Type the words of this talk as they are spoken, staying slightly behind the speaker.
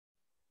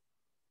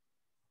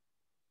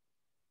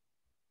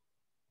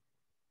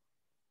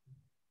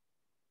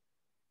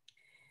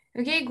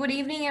Okay, good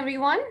evening,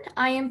 everyone.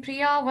 I am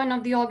Priya, one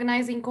of the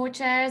organizing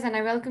co-chairs, and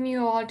I welcome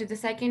you all to the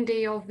second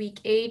day of week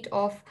 8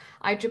 of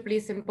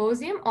IEEE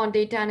Symposium on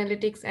Data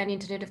Analytics and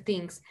Internet of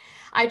Things.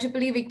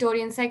 IEEE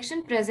Victorian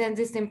section presents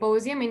this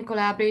symposium in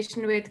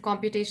collaboration with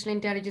Computational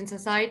Intelligence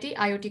Society,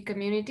 IoT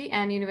Community,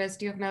 and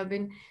University of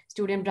Melbourne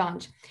Student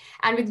Branch.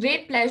 And with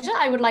great pleasure,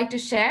 I would like to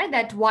share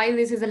that while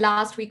this is the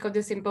last week of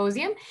the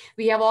symposium,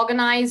 we have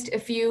organized a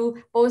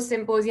few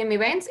post-symposium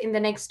events in the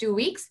next 2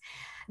 weeks.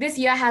 This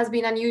year has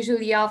been an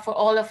unusual year for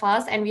all of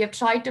us, and we have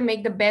tried to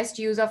make the best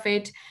use of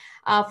it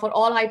for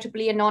all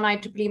IEEE and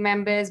non-IEEE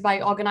members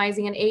by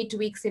organizing an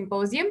 8-week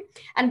symposium.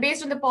 And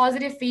based on the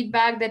positive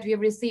feedback that we have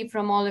received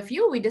from all of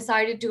you, we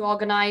decided to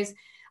organize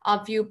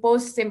a few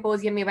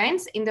post-symposium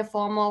events in the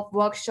form of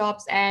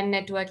workshops and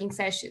networking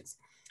sessions.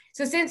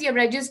 So since you're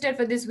registered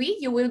for this week,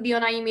 you will be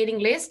on our emailing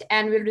list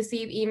and will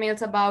receive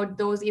emails about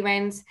those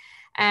events,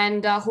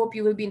 and hope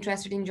you will be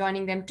interested in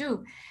joining them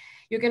too.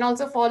 You can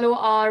also follow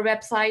our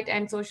website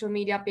and social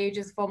media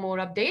pages for more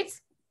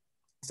updates.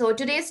 So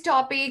today's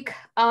topic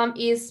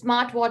is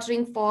smart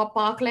watering for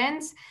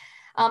Parklands,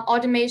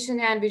 automation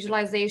and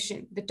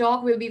visualization. The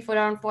talk will be for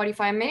around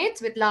 45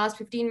 minutes with last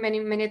 15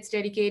 minutes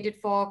dedicated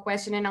for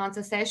question and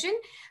answer session.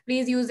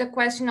 Please use the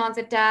question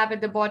answer tab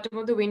at the bottom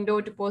of the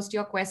window to post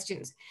your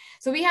questions.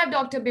 So we have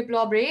Dr.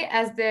 Biplob Ray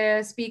as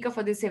the speaker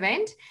for this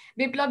event.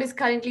 Biplob is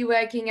currently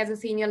working as a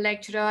senior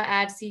lecturer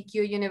at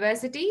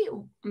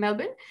CQUniversity,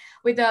 Melbourne,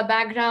 with a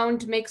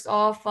background mix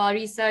of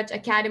research,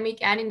 academic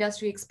and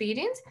industry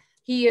experience.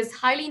 He is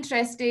highly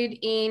interested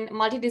in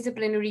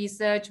multidisciplinary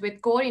research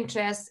with core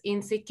interests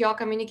in secure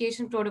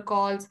communication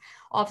protocols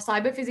of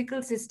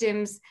cyber-physical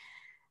systems,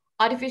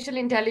 artificial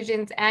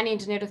intelligence, and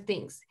Internet of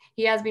Things.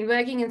 He has been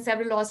working in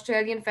several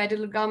Australian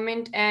federal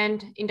government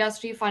and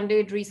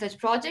industry-funded research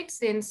projects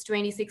since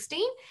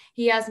 2016.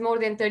 He has more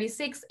than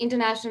 36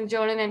 international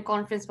journal and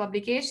conference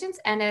publications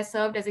and has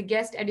served as a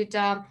guest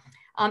editor,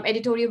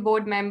 editorial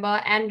board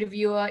member, and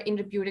reviewer in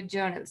reputed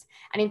journals.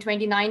 And in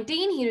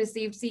 2019, he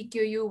received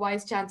CQU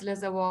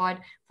Vice-Chancellor's Award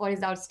for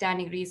his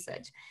outstanding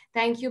research.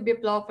 Thank you,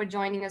 Biplob, for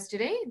joining us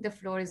today. The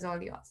floor is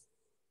all yours.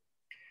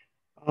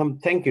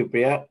 Thank you,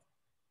 Priya.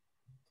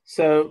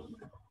 So,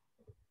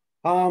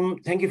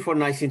 thank you for a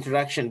nice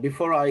introduction.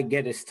 Before I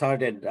get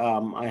started,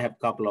 I have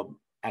a couple of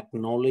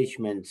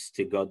acknowledgements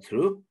to go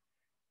through.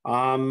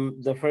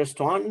 The first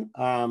one,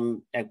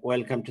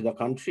 welcome to the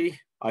country.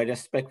 I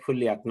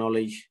respectfully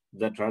acknowledge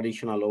the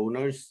traditional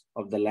owners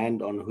of the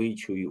land on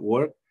which we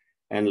work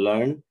and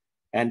learn,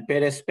 and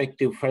pay respect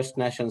to First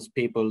Nations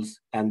peoples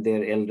and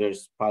their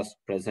elders, past,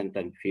 present,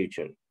 and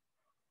future.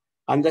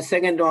 And the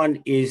second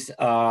one is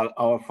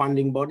our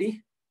funding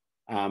body,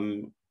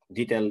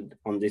 detailed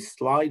on this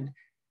slide,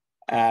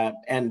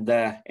 and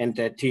the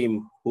entire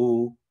team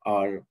who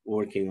are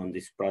working on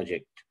this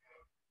project.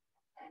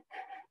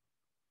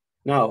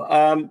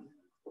 Now,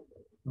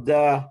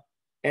 the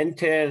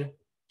entire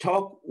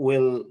talk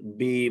will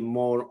be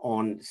more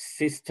on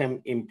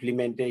system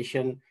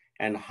implementation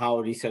and how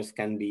research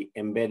can be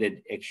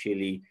embedded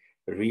actually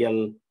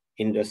real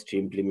industry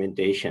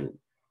implementation.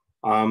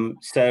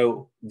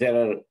 So there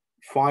are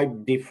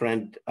 5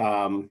 different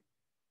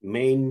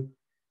main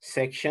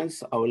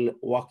sections I will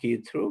walk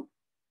you through.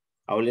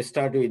 I will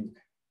start with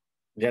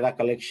data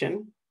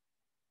collection,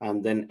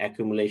 and then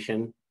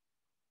accumulation,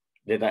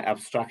 data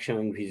abstraction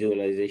and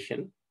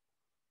visualization,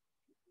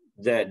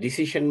 the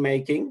decision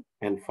making,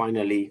 and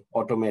finally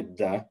automate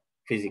the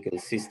physical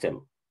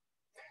system.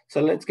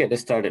 So let's get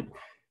started.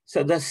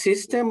 So the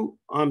system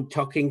I'm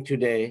talking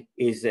today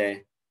is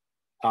a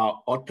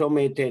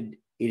automated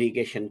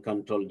irrigation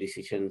control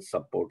decision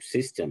support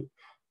system.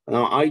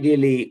 Now,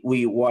 ideally,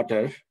 we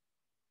water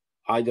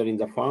either in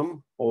the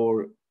farm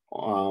or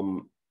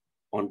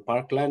on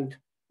parkland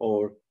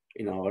or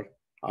in our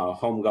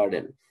home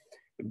garden.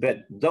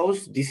 But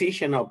those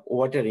decisions of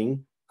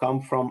watering come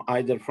from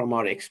either from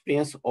our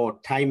experience or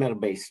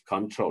timer-based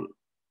control.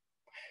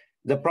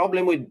 The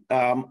problem with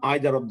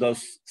either of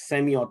those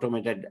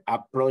semi-automated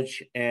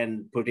approach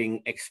and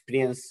putting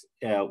experience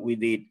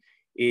with it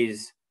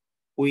is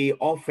we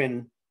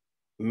often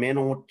may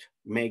not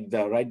make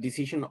the right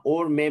decision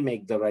or may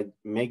make the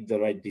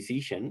right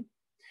decision,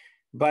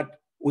 but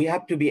we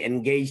have to be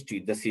engaged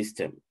with the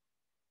system.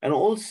 And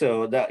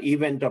also the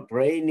event of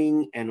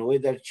raining and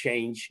weather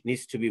change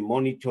needs to be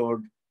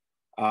monitored,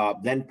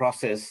 then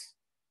processed,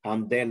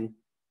 and then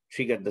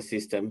trigger the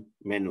system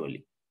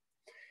manually.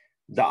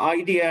 The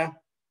idea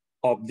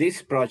of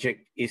this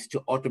project is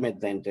to automate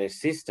the entire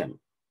system.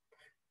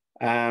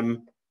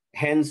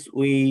 Hence,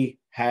 we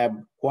have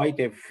quite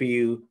a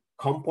few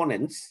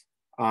components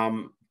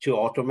to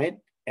automate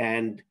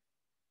and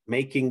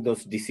making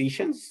those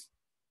decisions.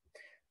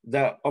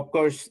 Of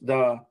course,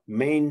 the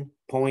main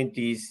point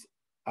is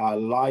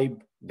live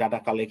data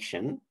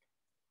collection,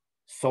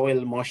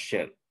 soil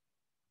moisture.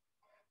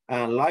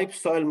 Live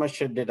soil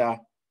moisture data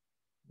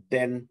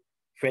then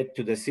fed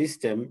to the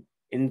system,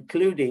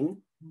 including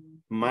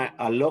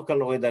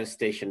local weather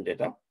station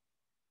data.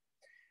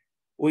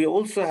 We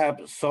also have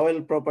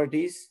soil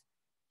properties,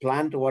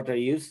 plant water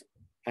use,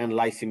 and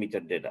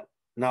lysimeter data.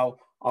 Now,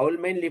 I will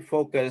mainly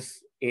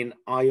focus in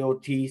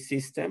IoT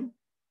system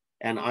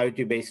and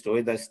IoT-based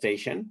weather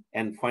station,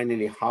 and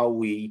finally, how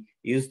we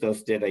use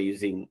those data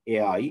using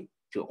AI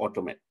to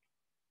automate.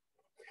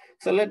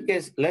 So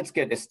let's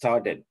get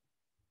started.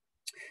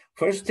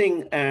 First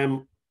thing,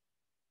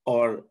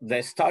 or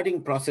the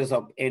starting process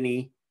of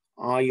any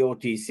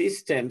IoT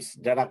systems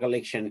data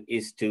collection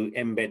is to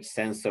embed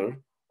sensor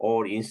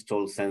or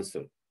install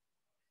sensor.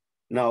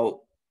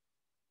 Now,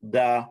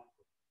 the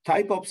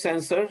type of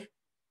sensor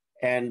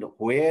and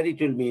where it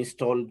will be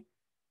installed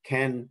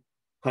can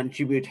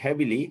contribute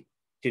heavily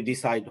to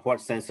decide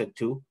what sensor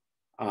to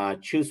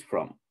choose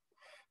from.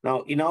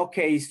 Now, in our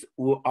case,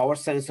 our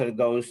sensor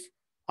goes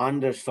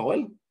under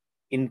soil,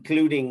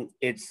 including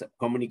its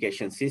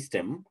communication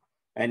system,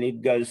 and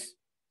it goes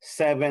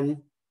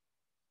 7,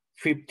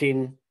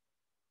 15,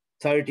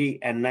 30,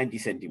 and 90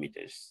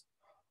 centimeters.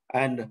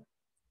 And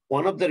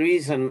one of the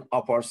reasons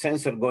of our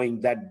sensor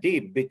going that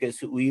deep,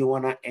 because we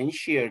want to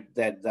ensure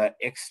that the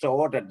extra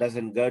water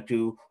doesn't go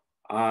to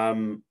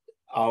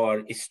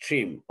our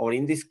stream, or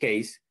in this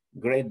case,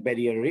 Great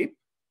Barrier Reef.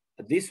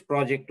 This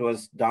project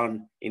was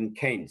done in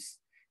Keynes.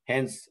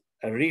 Hence,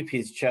 a reef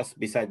is just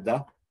beside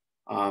the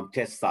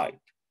test site.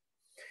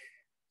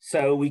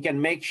 So we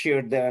can make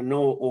sure there are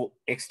no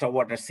extra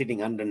water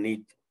sitting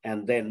underneath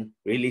and then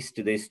released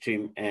to the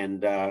stream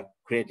and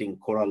creating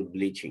coral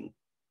bleaching.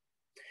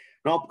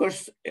 Now, of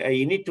course,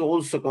 you need to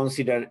also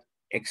consider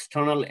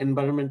external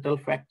environmental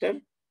factor,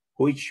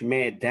 which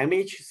may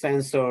damage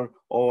sensor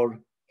or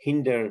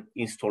hinder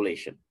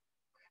installation.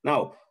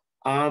 Now,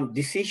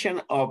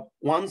 decision of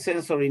one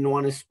sensor in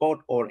one spot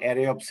or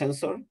array of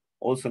sensor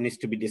also needs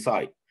to be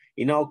decided.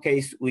 In our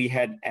case, we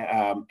had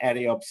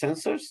array of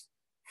sensors,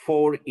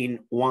 4 in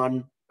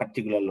one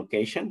particular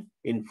location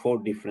in 4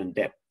 different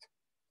depths.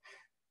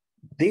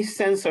 These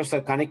sensors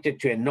are connected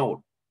to a node,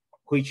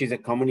 which is a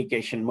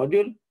communication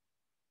module.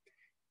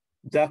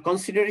 The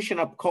consideration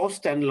of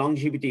cost and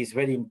longevity is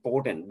very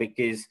important,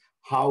 because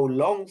how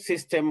long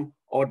system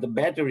or the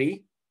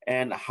battery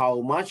and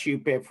how much you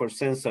pay for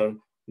sensor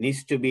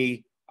needs to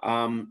be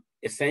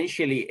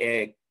essentially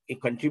a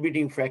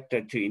contributing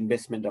factor to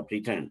investment of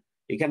return.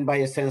 You can buy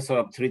a sensor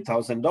of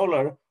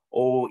 $3,000,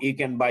 or you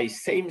can buy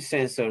same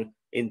sensor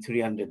in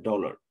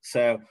 $300.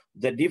 So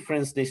the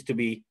difference needs to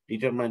be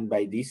determined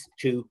by these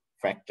 2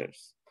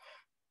 factors.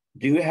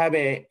 Do you have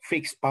a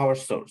fixed power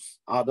source?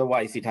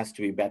 Otherwise, it has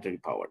to be battery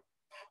powered.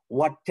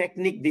 What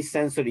technique this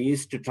sensor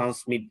is to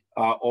transmit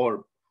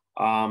or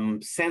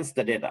sense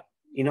the data.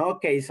 In our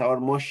case, our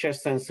moisture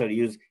sensor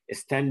use a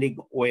standing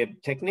wave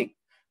technique,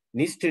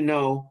 needs to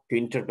know to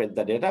interpret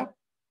the data.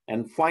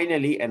 And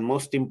finally, and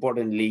most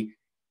importantly,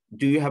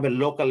 do you have a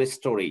local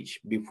storage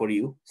before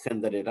you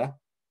send the data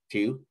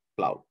to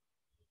cloud?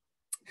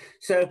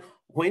 So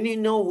when you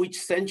know which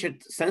sensor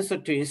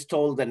to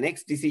install, the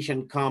next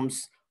decision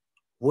comes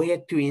where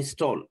to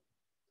install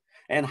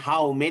and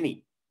how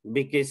many.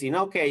 Because in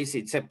our case,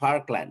 it's a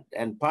parkland,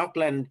 and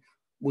parkland,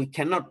 we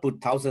cannot put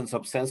thousands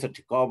of sensors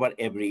to cover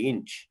every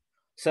inch.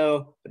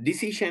 So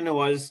decision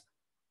was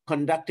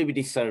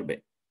conductivity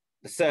survey.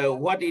 So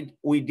what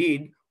we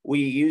did,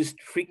 we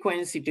used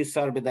frequency to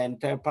survey the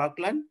entire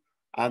parkland,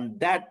 and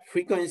that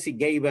frequency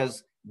gave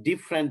us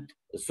different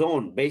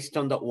zone based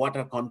on the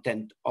water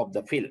content of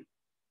the field.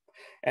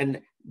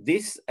 And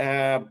this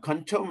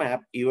contour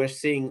map you are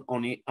seeing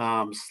on the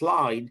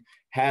slide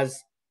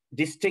has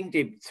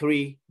distinctive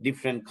 3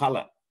 different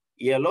colors: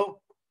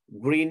 yellow,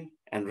 green,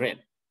 and red.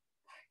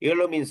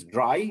 Yellow means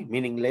dry,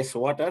 meaning less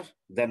water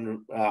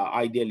than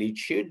ideally it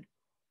should.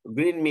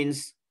 Green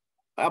means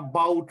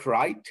about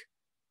right,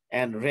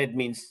 and red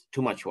means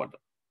too much water.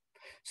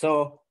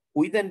 So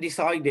we then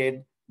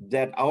decided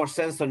that our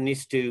sensor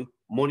needs to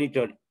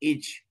monitor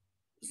each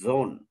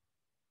zone.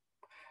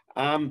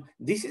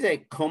 This is a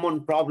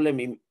common problem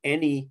in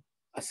any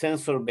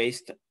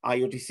sensor-based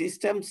IoT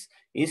systems.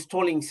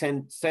 Installing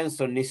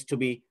sensor needs to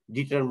be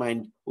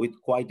determined with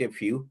quite a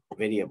few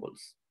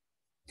variables.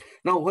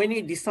 Now, when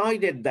we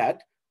decided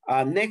that,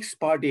 next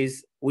part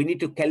is we need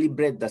to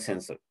calibrate the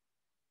sensor.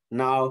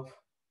 Now,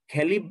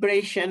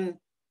 calibration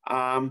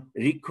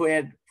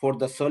required for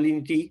the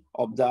salinity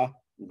of the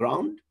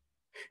ground,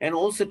 and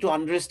also to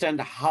understand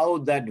how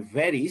that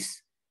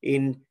varies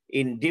in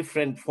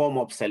different form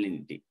of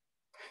salinity.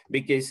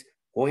 Because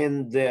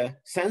when the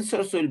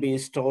sensors will be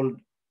installed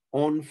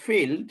on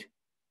field,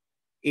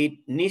 it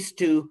needs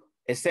to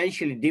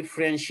essentially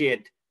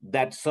differentiate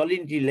that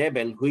salinity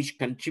level which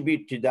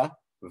contribute to the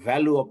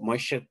value of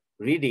moisture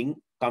reading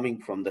coming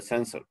from the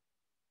sensor.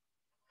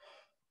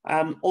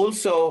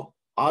 Also,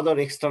 other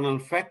external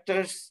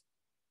factors,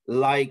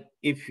 like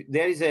if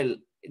there is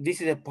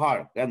this is a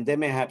park and they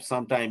may have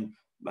sometime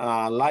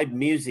live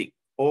music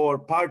or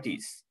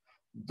parties,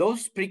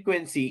 those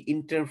frequency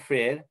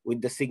interfere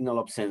with the signal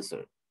of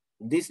sensor.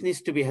 This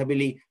needs to be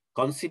heavily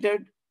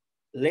considered.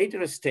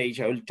 Later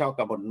stage, I will talk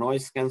about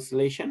noise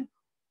cancellation.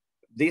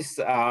 This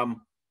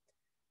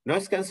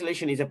noise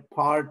cancellation is a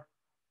part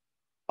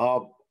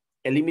of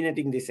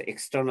eliminating this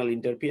external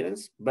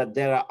interference, but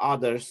there are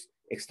others,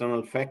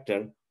 external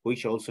factor,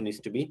 which also needs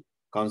to be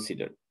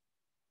considered.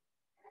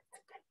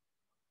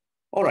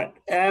 All right,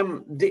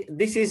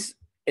 this is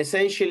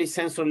essentially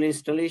sensor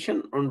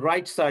installation. On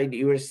right side,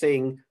 you are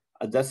seeing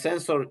the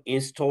sensor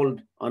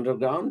installed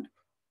underground,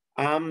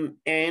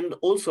 and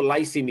also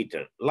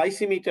lysimeter.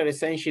 Lysimeter,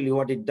 essentially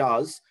what it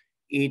does,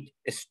 it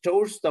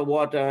stores the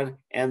water,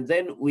 and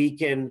then we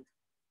can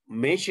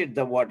measure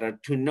the water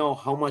to know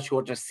how much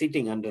water is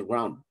sitting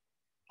underground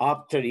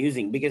after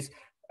using, because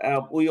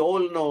we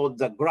all know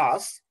the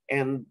grass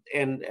and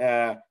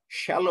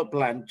shallow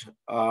plant,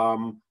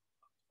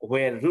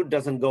 where root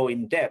doesn't go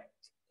in depth,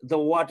 the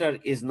water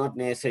is not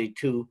necessarily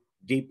too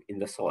deep in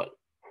the soil.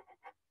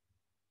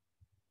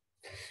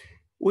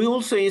 We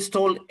also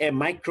installed a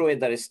micro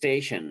weather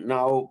station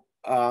now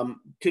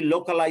to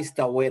localize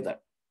the weather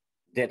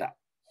data,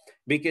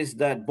 because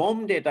the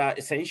BOM data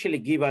essentially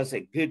give us a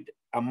good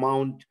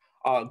amount,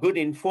 good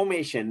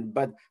information,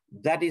 but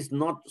that is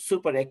not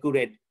super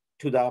accurate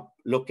to the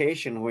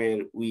location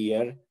where we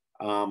are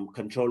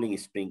controlling a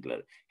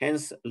sprinkler.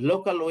 Hence,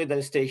 local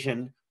weather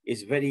station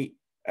is very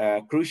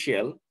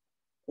crucial.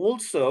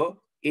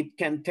 Also, it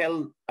can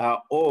tell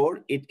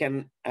or it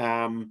can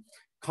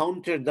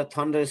counter the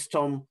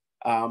thunderstorm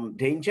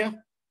danger.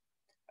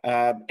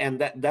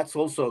 And that's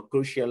also a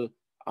crucial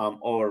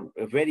or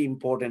a very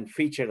important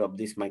feature of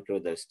this micro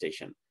weather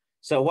station.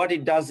 So what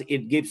it does,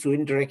 it gives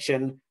wind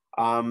direction,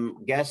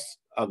 gas,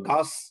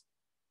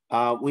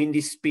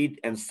 windy speed,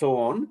 and so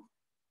on.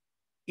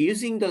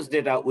 Using those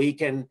data, we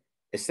can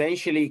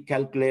essentially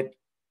calculate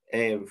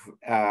a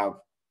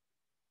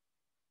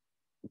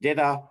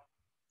data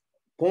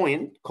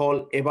point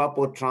called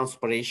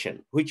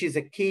evapotranspiration, which is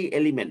a key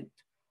element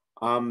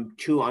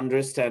to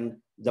understand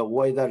the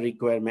weather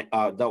requirement,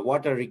 the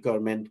water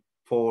requirement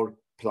for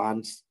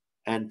plants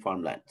and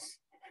farmlands.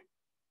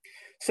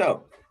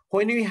 So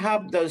when we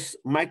have those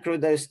micro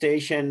weather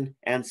station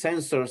and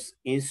sensors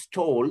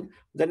installed,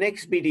 the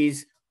next bit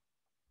is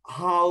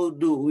how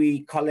do we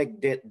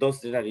collect those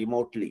data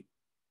remotely?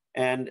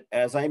 And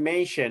as I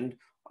mentioned,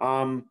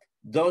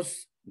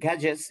 those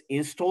gadgets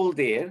installed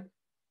there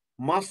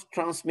must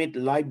transmit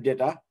live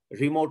data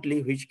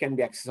remotely, which can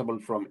be accessible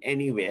from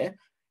anywhere.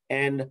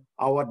 And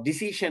our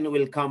decision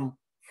will come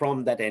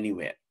from that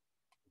anywhere.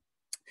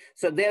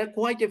 So there are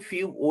quite a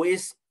few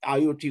ways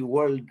IoT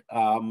world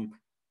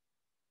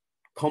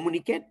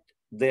communicate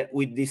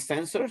with these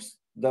sensors.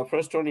 The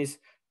first one is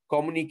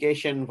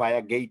communication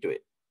via gateway.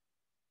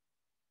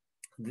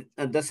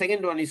 The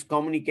second one is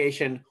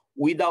communication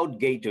without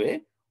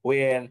gateway,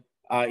 where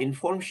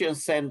information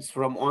sends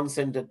from one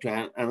sensor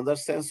to another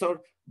sensor,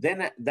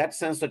 then that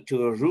sensor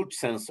to a root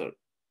sensor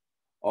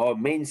or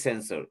main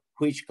sensor,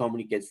 which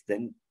communicates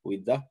then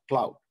with the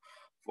cloud.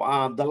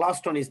 The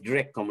last one is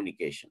direct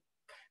communication.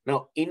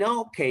 Now, in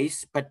our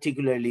case,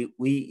 particularly,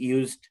 we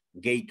used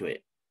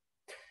gateway.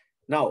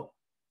 Now,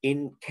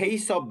 in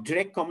case of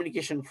direct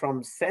communication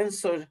from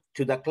sensor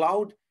to the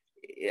cloud,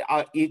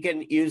 you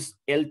can use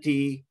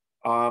LTE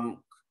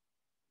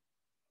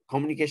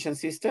communication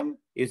system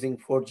using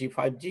 4G,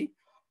 5G.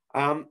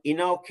 In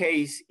our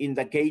case, in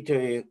the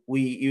gateway,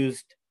 we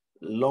used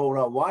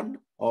LoRaWAN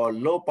or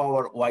low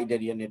power wide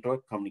area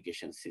network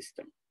communication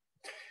system.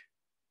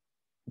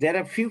 There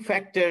are a few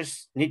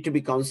factors need to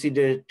be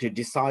considered to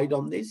decide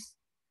on this.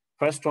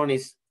 First one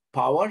is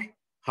power.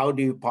 How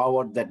do you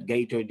power that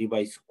gateway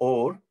device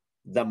or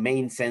the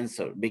main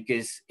sensor?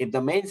 Because if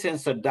the main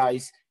sensor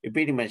dies, you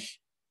pretty much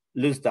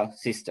lose the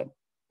system.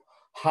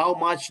 How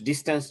much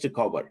distance to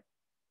cover?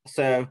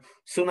 So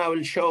soon I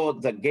will show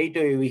the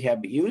gateway we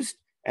have used,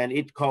 and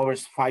it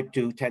covers 5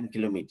 to 10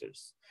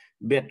 kilometers.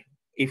 But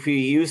if you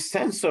use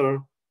sensor,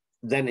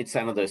 then it's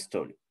another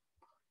story.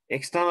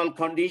 External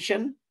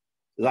condition,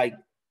 like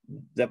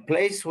the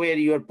place where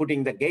you are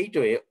putting the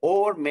gateway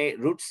or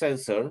root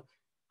sensor,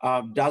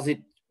 does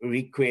it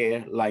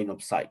require line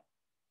of sight?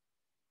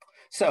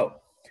 So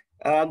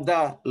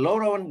the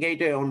LoRaWAN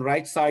gateway on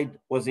right side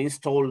was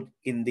installed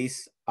in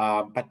this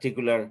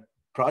particular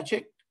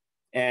project,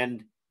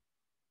 and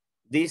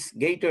this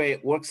gateway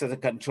works as a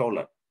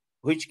controller,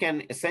 which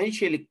can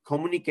essentially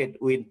communicate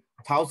with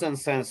 1,000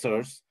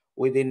 sensors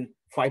within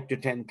 5 to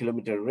 10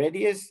 kilometer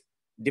radius,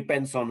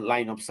 depends on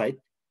line of sight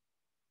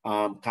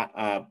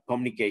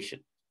communication.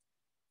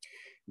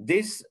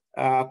 This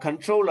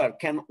controller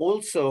can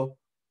also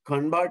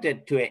convert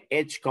it to an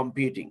edge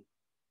computing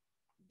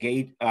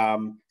gate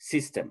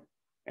system.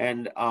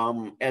 And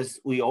as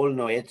we all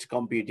know, edge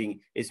computing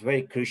is a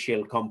very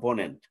crucial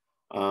component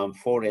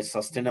for a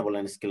sustainable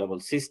and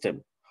scalable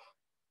system.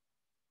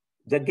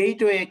 The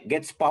gateway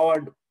gets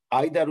powered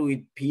either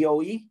with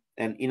PoE,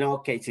 and in our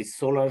case, it's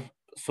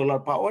solar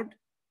powered,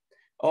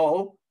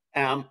 or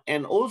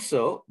and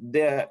also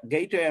the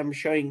gateway I'm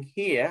showing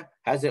here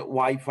has a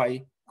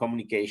Wi-Fi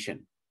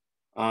communication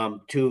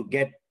to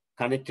get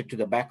connected to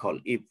the backhaul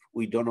if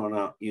we don't want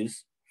to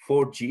use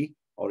 4G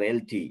or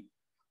LTE,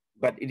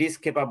 but it is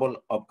capable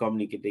of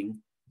communicating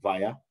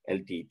via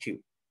LTE too.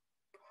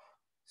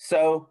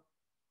 So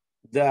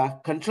the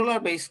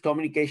controller-based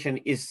communication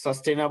is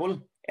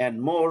sustainable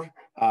and more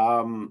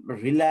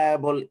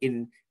reliable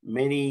in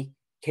many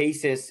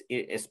cases,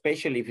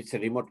 especially if it's a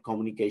remote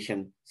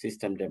communication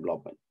system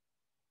development.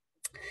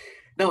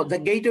 Now, the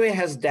gateway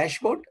has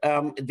dashboard.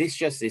 This is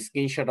just a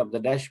screenshot of the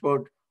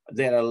dashboard.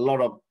 There are a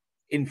lot of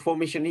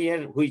information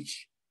here,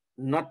 which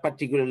not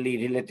particularly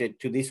related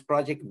to this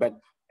project, but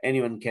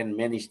anyone can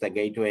manage the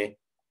gateway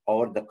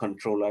or the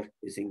controller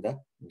using the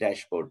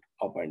dashboard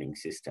operating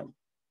system.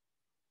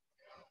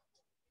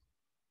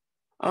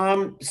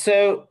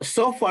 So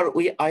far,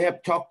 I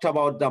have talked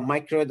about the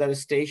micro-weather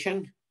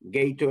station,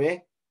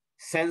 gateway,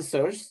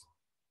 sensors,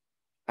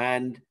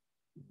 and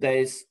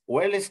this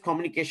wireless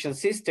communication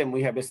system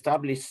we have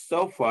established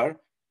so far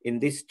in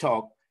this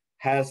talk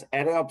has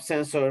array of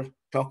sensor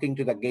talking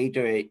to the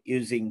gateway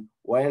using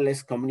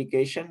wireless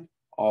communication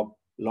of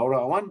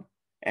LoRaWAN,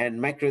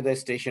 and micro-weather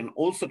station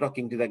also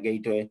talking to the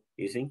gateway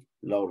using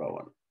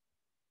LoRaWAN.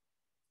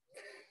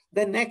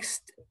 The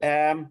next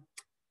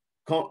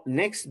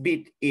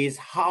bit is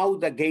how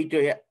the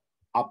gateway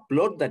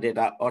upload the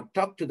data or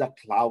talk to the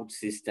cloud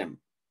system.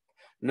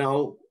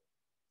 Now,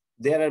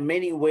 there are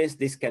many ways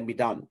this can be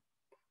done.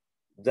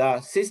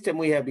 The system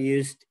we have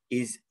used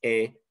is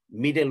a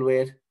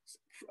middleware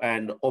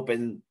and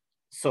open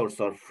source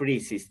or free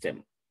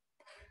system.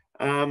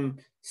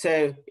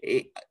 So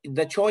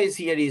the choice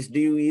here is, do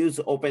you use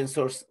open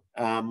source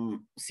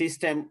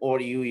system or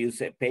you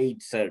use a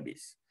paid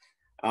service?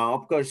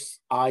 Of course,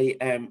 I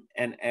am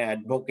an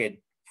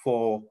advocate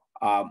for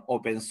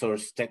open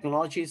source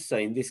technologies. So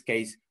in this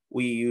case,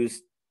 we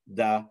use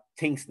the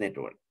Things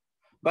network.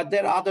 But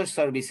there are other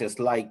services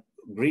like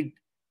Grid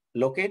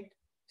Locate,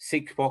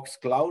 Sigfox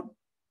Cloud,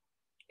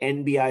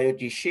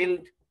 NB-IoT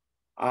Shield.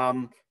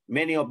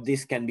 Many of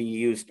these can be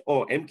used,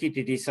 or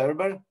MQTT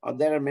server.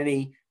 There are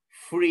many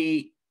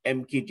free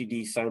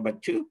MQTT server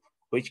too,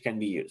 which can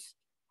be used.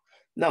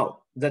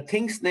 Now, the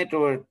Things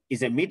network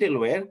is a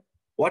middleware.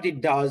 What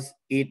it does,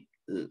 it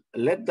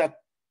let the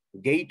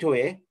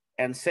gateway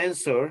and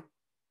sensor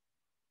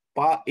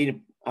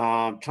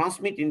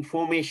transmit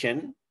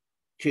information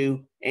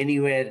to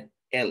anywhere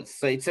else.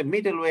 So it's a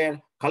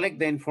middleware, collect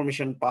the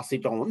information, pass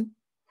it on,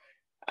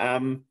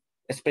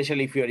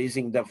 especially if you're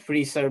using the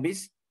free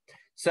service.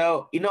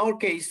 So in our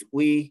case,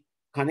 we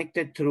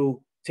connected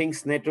through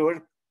Things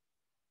network,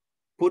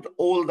 put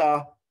all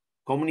the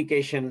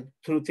communication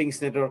through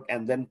Things network,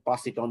 and then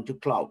pass it on to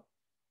cloud.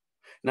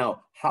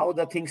 Now, how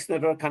the Things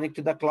network connect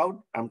to the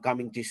cloud, I'm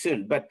coming to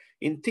soon. But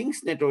in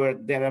Things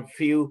network, there are a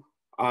few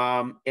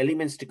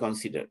elements to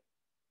consider.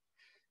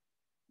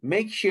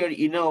 Make sure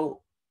you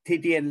know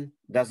TTN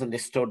doesn't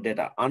store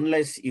data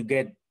unless you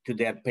get to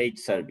their paid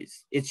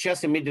service. It's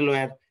just a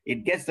middleware.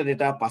 It gets the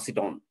data, pass it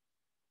on.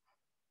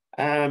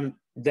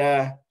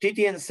 The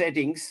TTN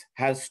settings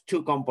has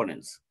two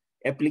components,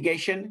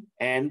 application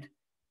and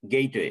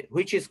gateway,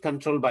 which is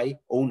controlled by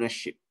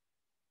ownership.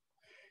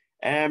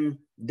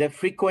 The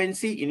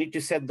frequency, you need to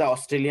set the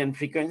Australian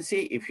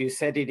frequency. If you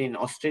set it in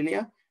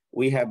Australia,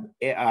 we have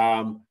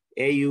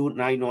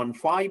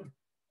AU915,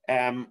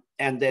 and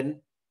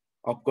then,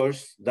 of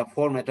course, the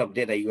format of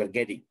data you are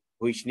getting,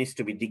 which needs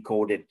to be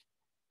decoded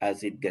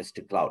as it gets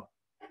to cloud.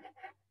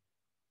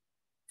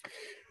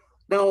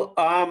 Now,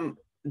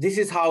 this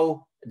is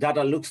how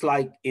data looks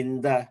like in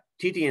the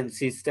TTN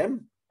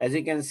system. As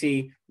you can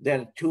see,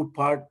 there are two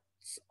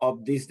parts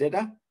of this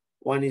data.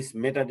 One is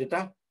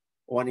metadata,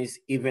 one is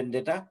event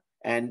data,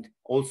 and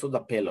also the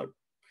payload.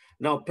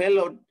 Now,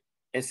 payload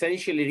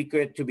essentially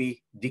required to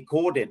be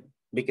decoded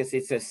because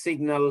it's a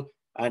signal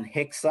and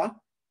hexa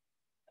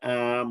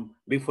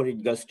before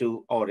it goes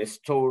to or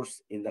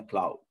stores in the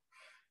cloud.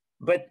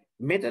 But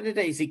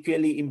metadata is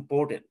equally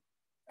important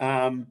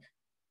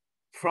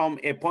from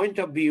a point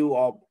of view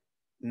of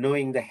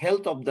knowing the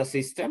health of the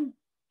system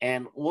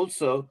and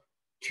also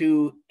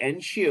to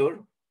ensure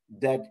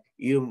that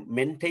you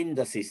maintain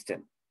the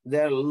system.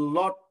 There are a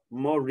lot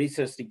more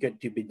research required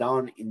to be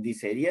done in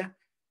this area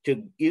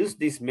to use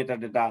this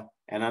metadata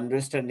and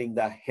understanding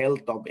the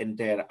health of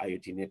entire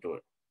IoT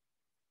network.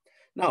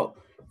 Now,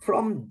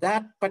 from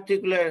that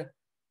particular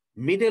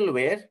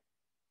middleware,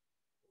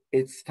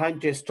 it's time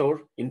to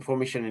store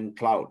information in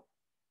cloud.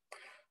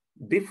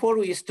 Before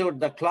we store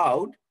the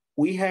cloud,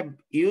 we have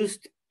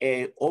used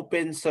an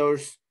open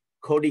source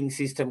coding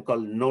system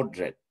called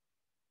Node-RED.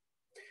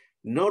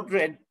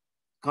 Node-RED,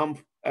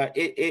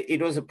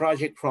 it was a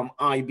project from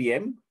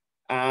IBM,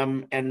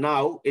 and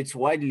now it's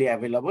widely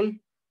available.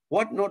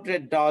 What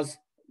Node-RED does,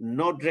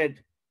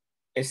 Node-RED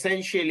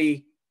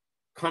essentially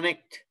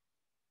connect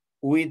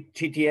with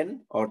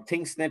TTN or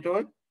Things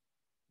network,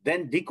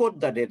 then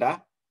decode the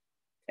data,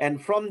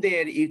 and from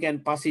there you can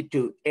pass it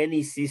to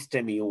any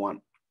system you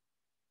want.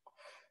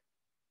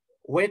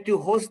 Where to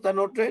host the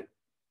Node-RED?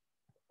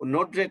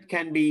 Node-RED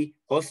can be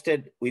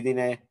hosted within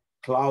a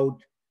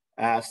cloud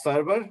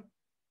server,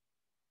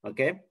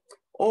 okay?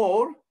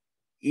 Or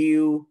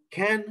you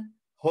can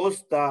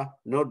host the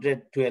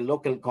Node-RED to a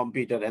local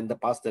computer and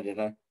pass the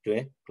data to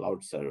a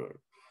cloud server.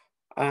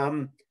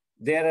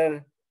 There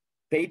are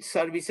paid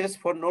services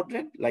for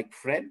Node-RED like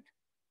Fred,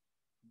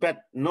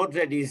 but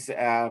Node-RED is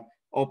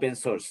open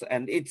source,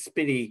 and it's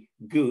pretty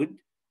good.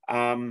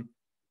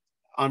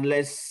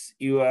 Unless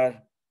you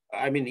are,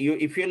 I mean,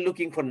 if you're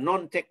looking for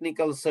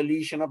non-technical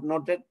solution of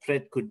Node-RED,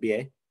 Fred could be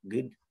a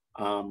good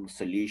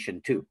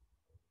solution too.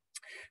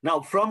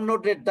 Now, from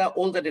Node-RED,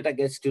 all the data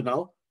gets to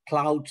now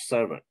cloud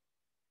server.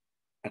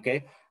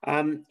 Okay,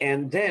 and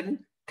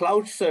then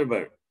cloud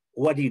server,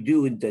 what do you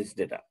do with this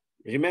data?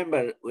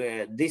 Remember,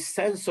 these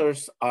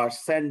sensors are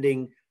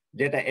sending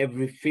data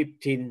every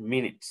 15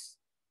 minutes.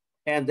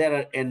 And there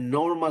are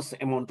enormous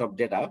amount of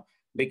data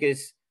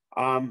because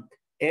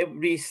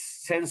every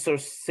sensor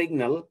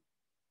signal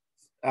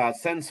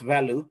sends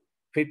value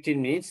 15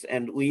 minutes,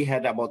 and we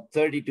had about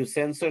 32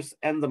 sensors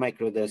and the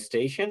microweather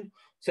station.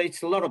 So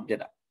it's a lot of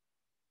data.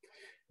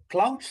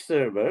 Cloud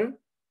server,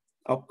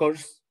 of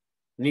course,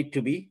 need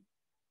to be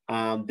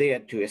there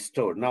to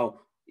store. Now,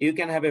 you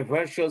can have a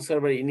virtual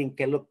server in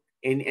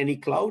any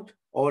cloud,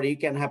 or you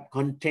can have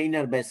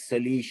container-based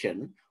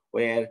solution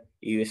where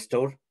you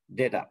store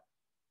data.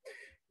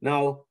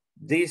 Now,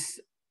 this,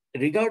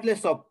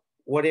 regardless of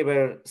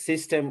whatever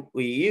system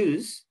we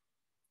use,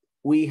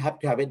 we have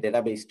to have a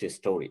database to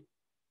store it.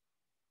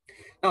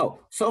 Now,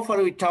 so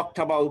far we talked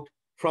about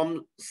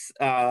from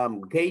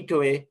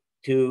gateway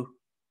to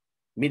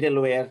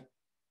middleware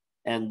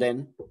and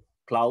then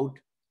cloud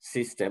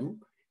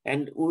system.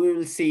 And we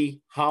will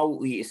see how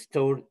we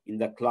store in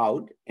the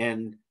cloud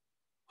and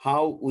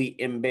how we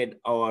embed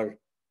our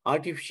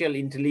artificial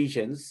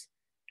intelligence.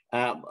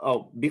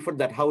 Before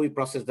that, how we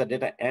process the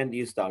data and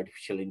use the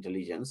artificial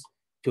intelligence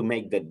to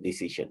make that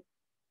decision.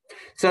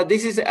 So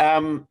this is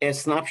a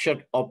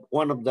snapshot of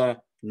one of the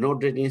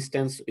Node-RED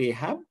instance we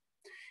have.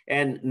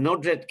 And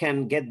Node-RED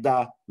can get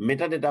the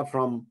metadata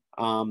from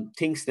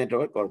Things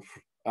Network, or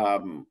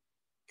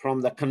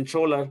from the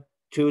controller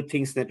to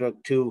Things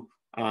Network to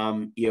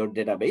your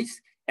database,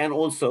 and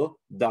also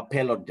the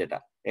payload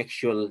data,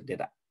 actual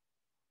data.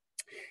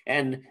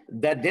 And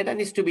that data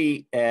needs to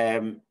be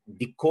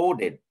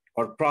decoded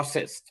or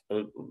processed,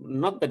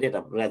 not the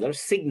data, rather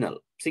signal.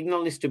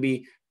 Signal needs to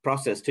be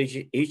processed,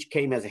 each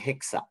came as a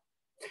hexa.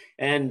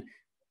 And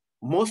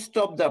most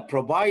of the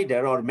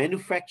provider or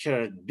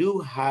manufacturer do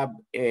have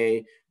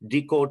a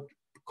decode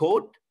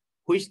code,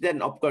 which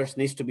then of course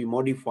needs to be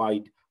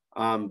modified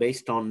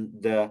based on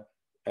the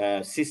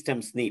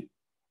system's need.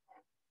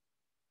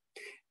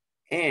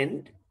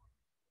 And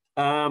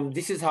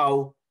this is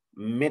how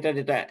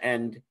metadata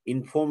and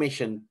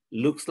information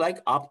looks like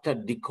after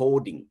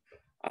decoding.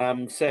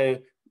 So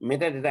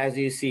metadata, as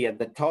you see at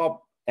the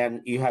top,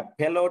 and you have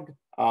payload.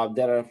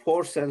 There are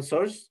 4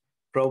 sensors: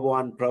 probe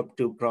 1, probe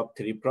 2, probe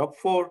 3, probe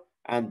 4,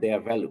 and their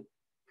value,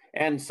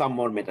 and some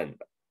more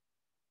metadata.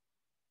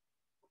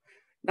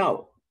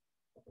 Now,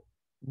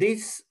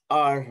 these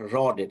are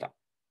raw data,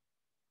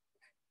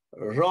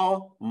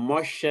 raw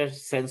moisture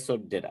sensor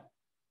data.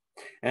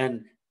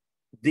 And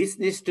this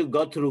needs to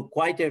go through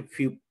quite a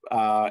few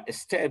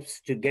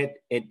steps to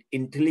get it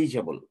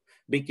intelligible,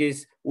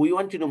 because we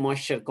want to know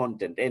moisture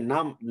content. A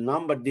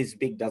number this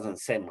big doesn't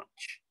say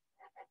much.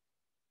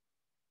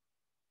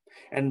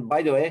 And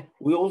by the way,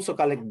 we also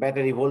collect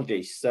battery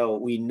voltage, so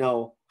we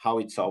know how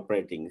it's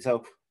operating.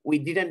 So we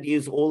didn't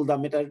use all the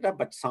metadata,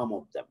 but some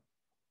of them.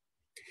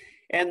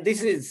 And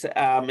this is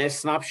a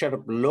snapshot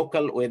of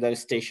local weather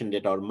station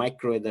data, or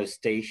micro weather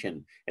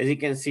station. As you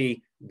can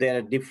see, there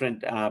are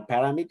different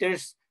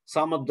parameters.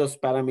 Some of those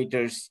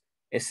parameters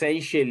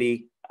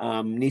essentially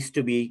needs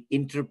to be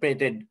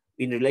interpreted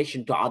in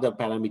relation to other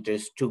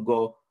parameters to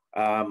go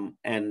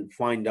and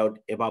find out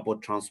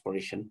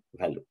evapotranspiration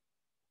value.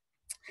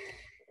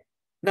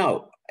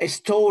 Now,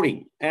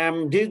 storing.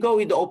 Do you go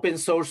with open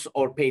source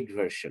or paid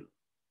version?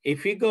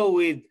 If you go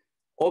with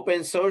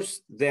open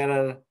source,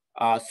 there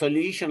are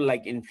solution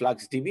like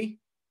InfluxDB,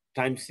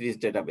 time series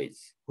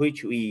database,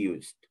 which we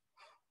used.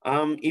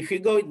 If you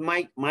go with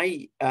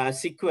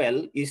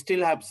MySQL, you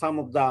still have some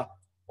of the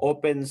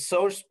open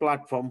source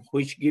platform,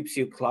 which gives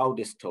you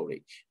cloud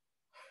storage.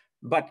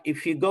 But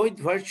if you go with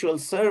virtual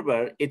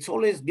server, it's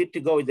always good to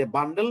go with a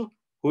bundle,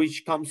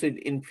 which comes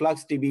with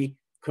InfluxDB,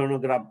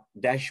 chronograph,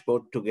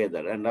 dashboard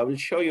together. And I will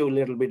show you a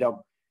little bit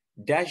of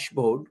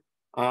dashboard.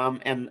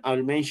 And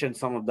I'll mention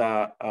some of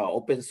the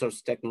open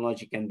source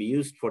technology can be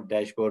used for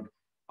dashboard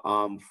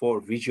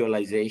for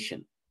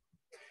visualization.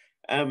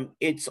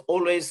 It's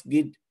always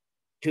good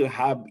to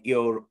have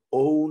your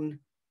own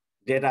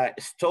data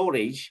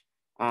storage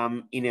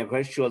in a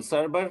virtual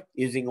server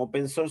using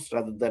open source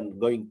rather than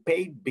going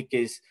paid,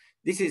 because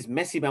this is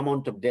massive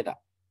amount of data.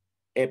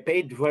 A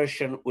paid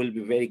version will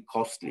be very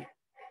costly.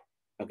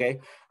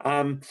 Okay,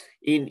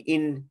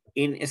 in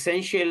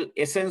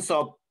essence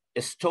of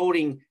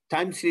storing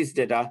time series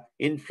data,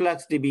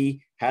 InfluxDB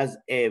has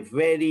a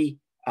very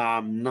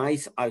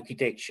nice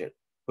architecture,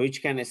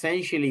 which can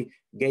essentially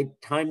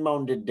get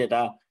time-bounded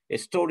data,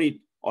 store it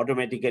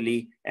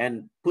automatically,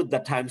 and put the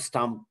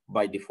timestamp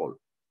by default.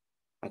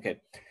 Okay.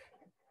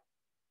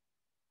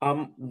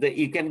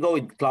 You can go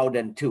with Cloud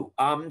and too.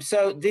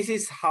 So this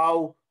is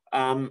how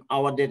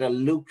our data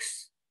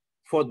looks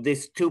for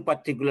these 2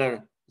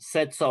 particular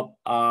sets of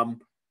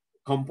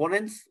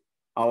components,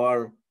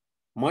 our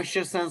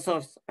moisture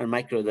sensors, and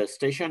microweather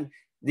station.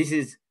 This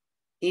is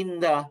in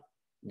the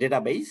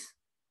database,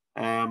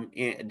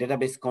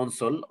 database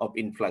console of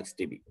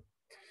InfluxDB.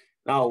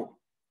 Now,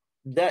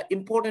 the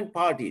important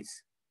part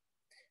is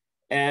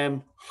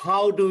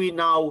how do we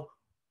now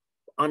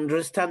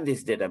understand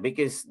this data?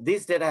 Because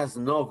this data has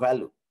no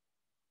value,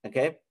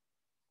 okay?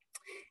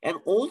 And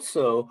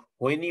also,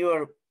 when you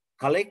are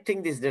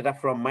collecting this data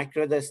from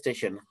microweather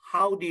station,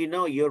 how do you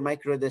know your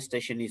microweather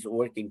station is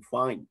working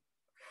fine?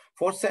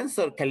 For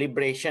sensor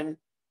calibration,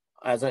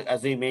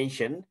 as we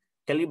mentioned,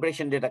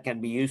 calibration data can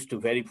be used to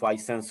verify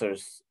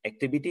sensors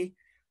activity.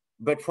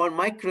 But for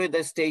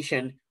microweather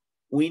station,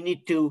 we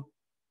need to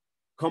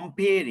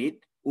compare it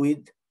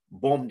with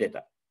BOM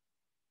data.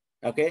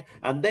 Okay,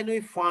 and then we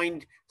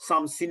find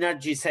some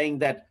synergy saying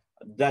that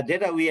the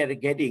data we are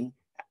getting,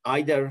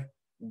 either,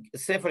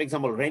 say for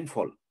example,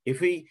 rainfall. If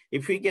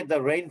we get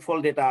the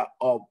rainfall data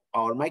of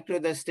our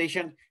microweather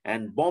station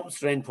and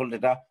BOM's rainfall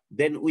data,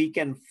 then we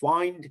can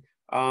find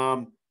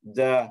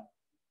the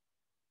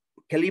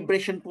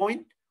calibration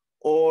point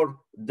or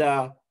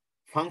the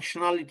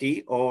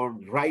functionality or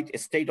right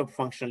state of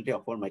functionality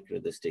of our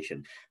microweather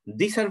station.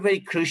 These are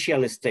very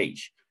crucial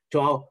stage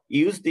to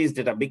use this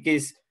data,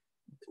 because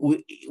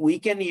we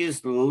can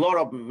use a lot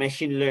of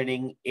machine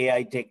learning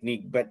AI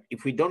technique, but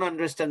if we don't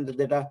understand the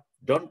data,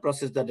 don't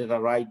process the data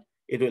right,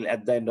 it will,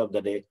 at the end of the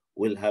day,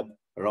 will have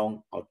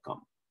wrong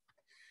outcome.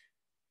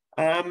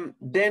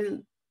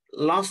 Then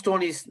last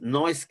one is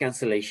noise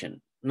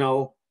cancellation.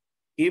 Now,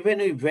 even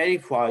we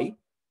verify,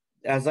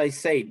 as I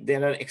said,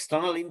 there are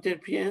external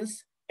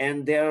interference,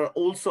 and there are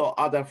also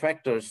other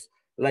factors,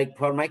 like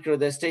for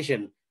microweather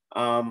station,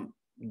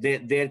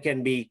 there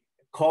can be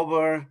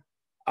cover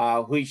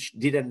which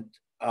didn't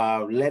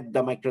let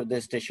the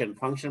microweather station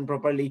function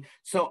properly.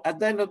 So at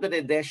the end of the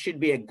day, there should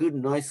be a good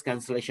noise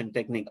cancellation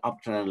technique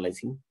after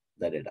analyzing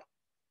the data.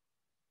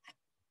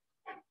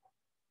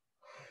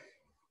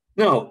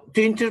 Now,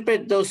 to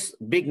interpret those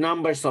big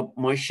numbers of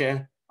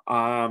moisture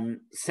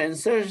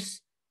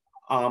sensors,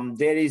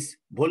 there is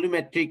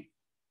volumetric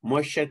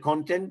moisture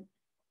content.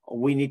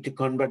 We need to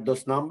convert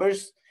those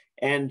numbers.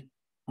 And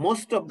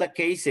most of the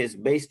cases,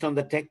 based on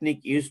the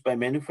technique used by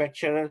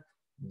manufacturer,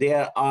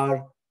 there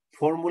are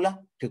formula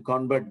to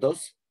convert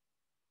those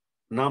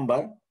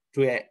number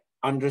to an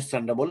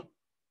understandable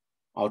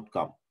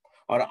outcome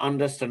or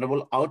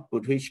understandable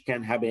output, which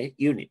can have a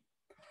unit.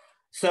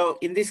 So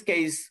in this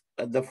case,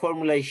 the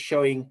formula is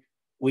showing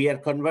we are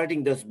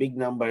converting those big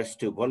numbers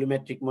to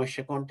volumetric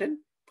moisture content.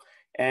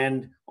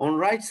 And on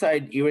right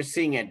side, you are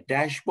seeing a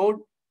dashboard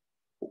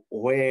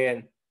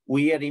where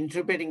we are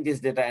interpreting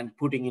this data and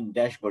putting in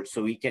dashboard.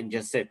 So we can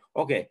just say,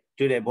 okay,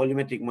 today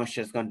volumetric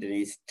moisture content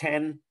is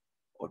 10,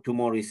 or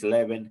tomorrow is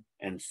 11,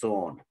 and so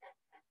on.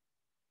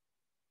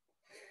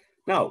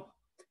 Now,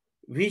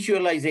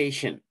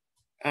 visualization.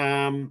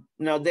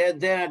 Now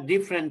there are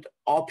different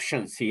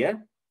options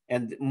here,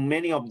 and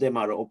many of them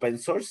are open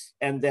source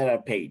and they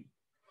are paid.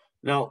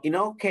 Now, in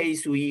our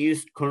case, we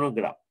used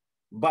Chronograph,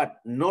 but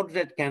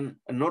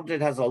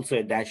Node-RED has also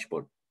a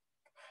dashboard.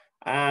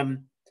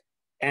 And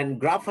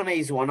Grafana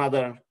is one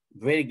other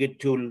very good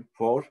tool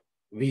for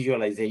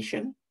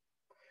visualization.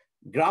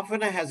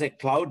 Grafana has a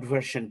cloud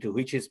version too,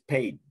 which is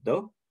paid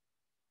though.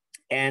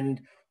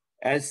 And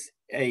as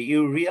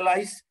you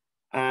realize,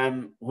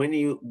 when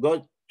you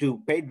go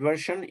to paid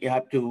version, you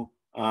have to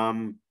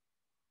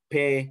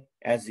pay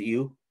as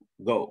you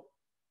go.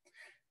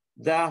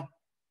 The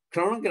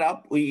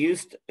Chronograph, we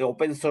used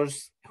open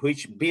source,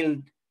 which built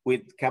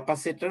with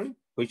capacitor,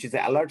 which is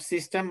an alert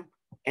system,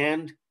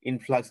 and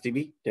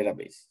InfluxDB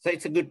database. So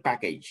it's a good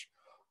package.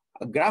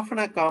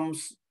 Grafana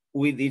comes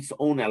with its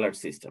own alert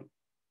system.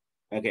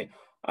 Okay.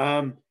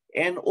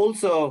 And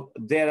also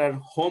there are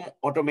home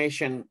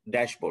automation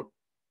dashboard.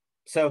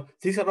 So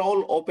these are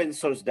all open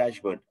source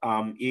dashboard.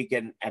 You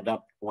can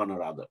adopt one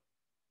or other.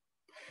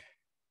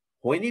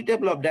 When you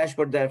develop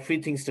dashboard, there are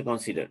three things to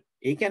consider.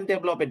 You can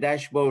develop a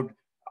dashboard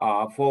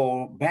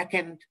for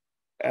backend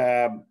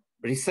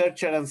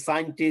researcher and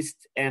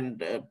scientists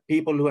and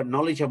people who are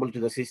knowledgeable to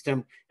the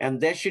system. And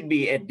there should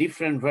be a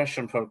different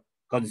version for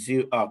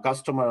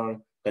customer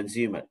or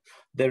consumer.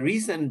 The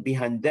reason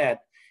behind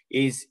that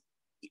is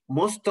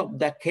most of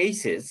the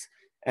cases,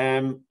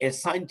 a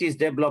scientist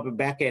develop a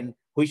backend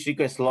which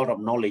requires a lot of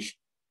knowledge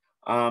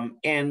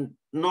and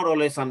not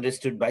always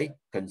understood by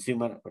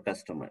consumer or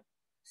customer.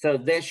 So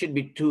there should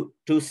be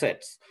two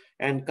sets,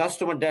 and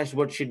customer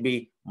dashboard should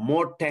be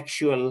more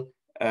textual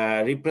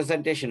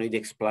representation with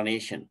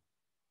explanation.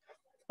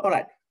 All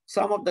right,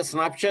 some of the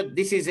snapshot.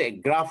 This is a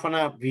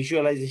Grafana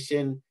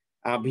visualization,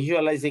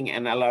 visualizing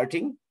and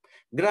alerting.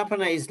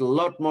 Grafana is a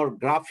lot more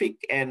graphic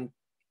and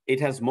it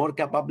has more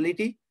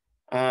capability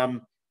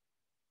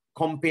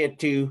compared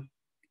to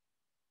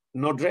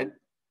Node-RED,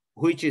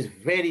 which is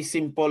very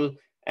simple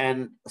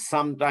and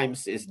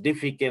sometimes is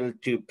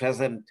difficult to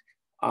present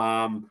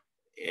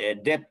a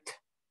depth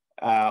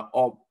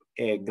of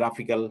a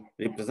graphical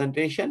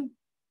representation.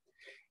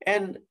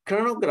 And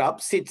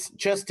Chronograph sits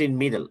just in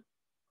middle,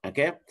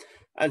 okay?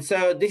 And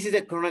so this is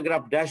a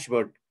Chronograph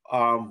dashboard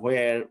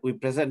where we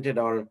presented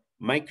our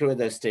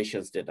micro-weather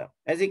stations data.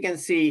 As you can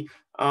see,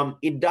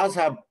 it does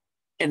have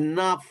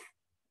enough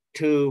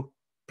to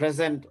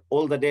present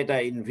all the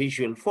data in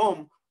visual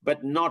form,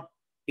 but not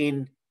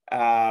in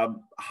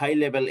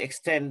high-level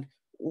extent,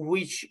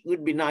 which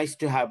would be nice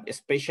to have,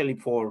 especially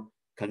for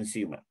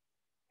consumer.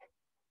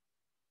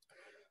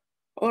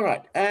 All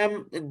right,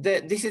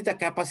 this is the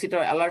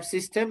capacitor alert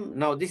system.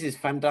 Now, this is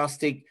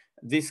fantastic.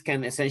 This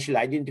can essentially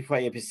identify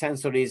if a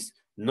sensor is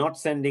not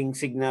sending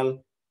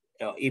signal.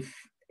 If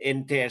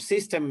entire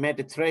system met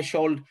a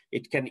threshold,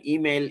 it can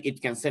email,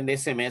 it can send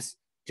SMS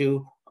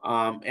to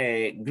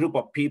a group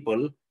of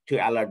people to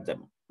alert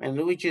them, and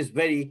which is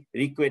very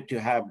required to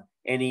have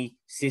any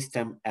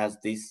system as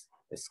this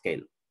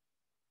scale.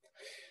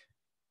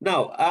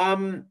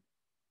 Now,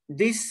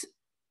 this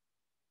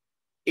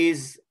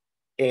is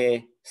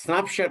a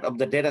snapshot of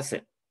the data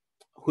set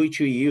which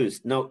we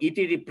use. Now, it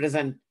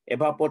represents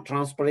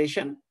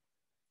evapotranspiration.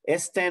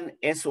 S10,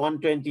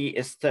 S120,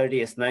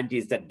 S30, S90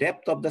 is the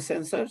depth of the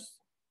sensors.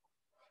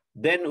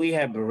 Then we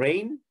have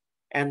rain,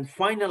 and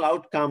final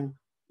outcome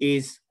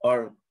is,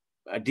 or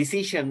a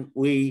decision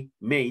we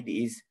made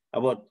is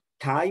about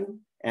time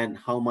and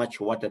how much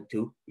water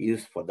to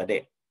use for the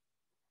day.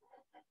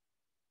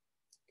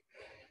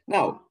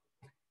 Now,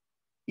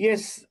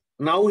 yes,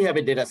 now we have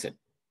a data set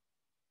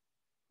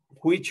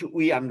which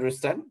we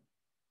understand,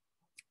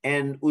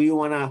 and we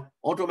want to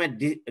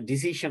automate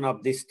decision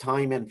of this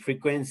time and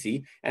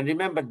frequency. And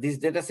remember, this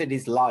data set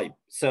is live.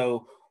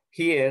 So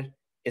here,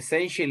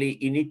 essentially,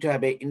 you need to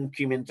have an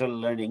incremental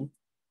learning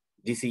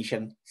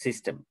decision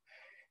system.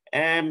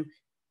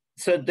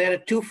 So there are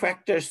two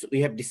factors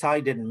we have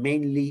decided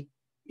mainly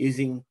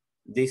using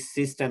this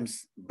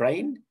system's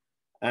brain,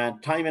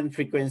 time and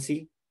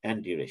frequency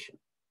and duration.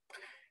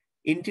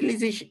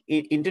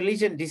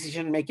 Intelligent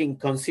decision-making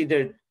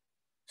considered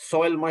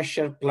soil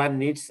moisture, plant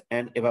needs,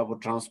 and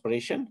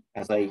evapotranspiration,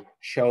 as I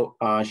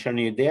shown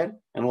you there,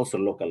 and also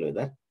local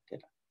weather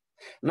data.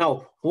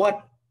 Now,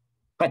 what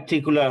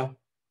particular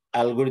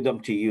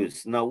algorithm to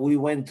use? Now, we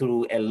went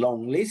through a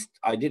long list.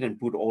 I didn't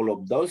put all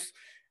of those,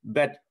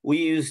 but we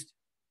used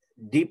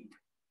deep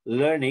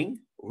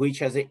learning, which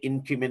has an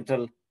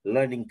incremental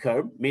learning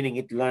curve, meaning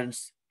it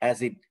learns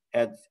as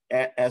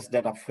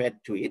data fed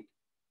to it.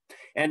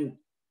 And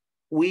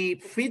we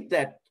feed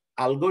that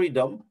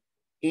algorithm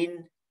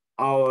in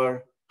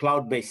our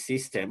cloud-based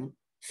system,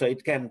 so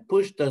it can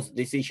push those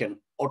decisions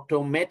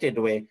automated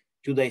way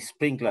to the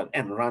sprinkler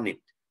and run it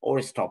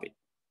or stop it,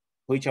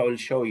 which I will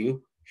show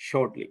you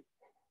shortly.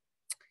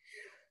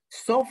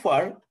 So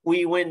far,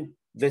 we went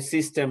the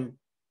system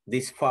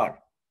this far.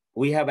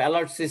 We have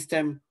alert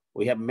system,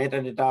 we have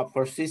metadata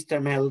for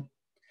system health,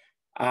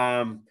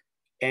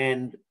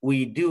 and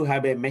we do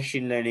have a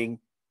machine learning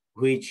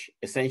which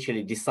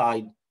essentially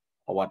decide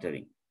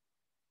watering.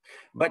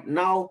 But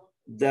now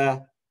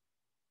the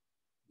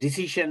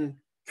decision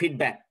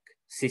feedback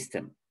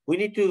system. We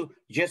need to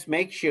just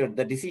make sure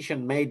the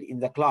decision made in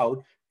the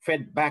cloud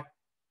fed back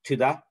to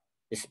the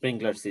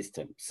sprinkler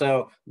system.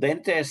 So the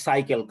entire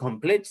cycle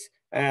completes,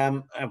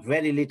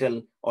 very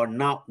little or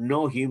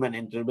no human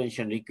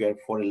intervention required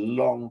for a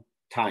long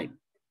time,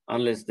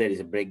 unless there is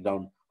a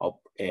breakdown of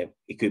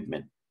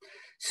equipment.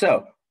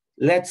 So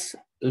let's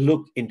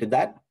look into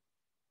that.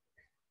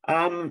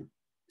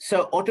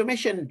 So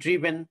automation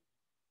driven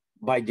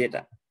by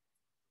data.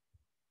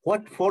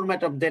 What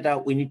format of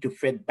data we need to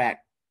feed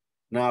back?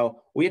 Now,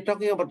 we are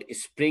talking about a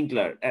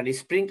sprinkler, and a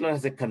sprinkler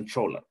has a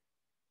controller.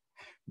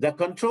 The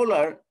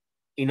controller,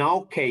 in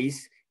our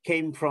case,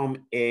 came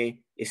from a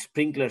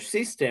sprinkler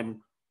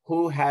system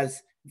who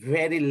has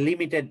very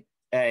limited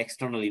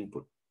external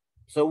input.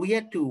 So we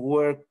had to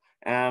work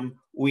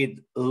with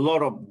a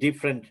lot of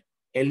different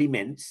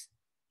elements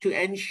to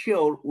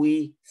ensure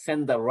we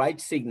send the right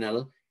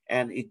signal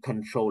and it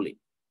control it.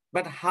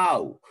 But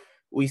how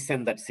we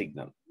send that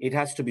signal? It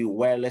has to be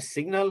wireless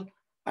signal,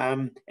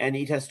 and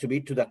it has to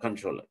be to the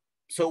controller.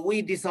 So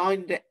we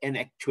designed an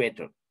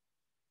actuator.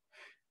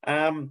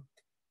 And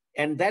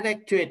that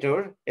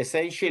actuator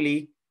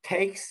essentially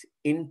takes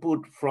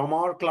input from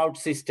our cloud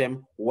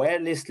system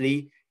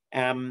wirelessly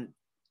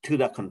to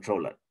the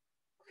controller.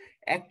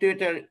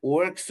 Actuator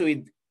works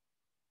with,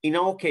 in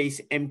our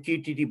case,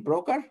 MQTT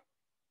broker,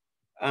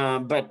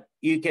 but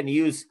you can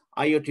use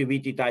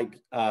IoT-VT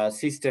type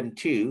system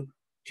too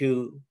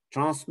to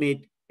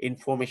transmit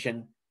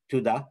information to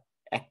the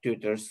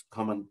actuator's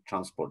common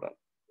transporter.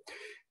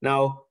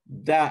 Now,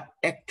 the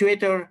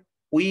actuator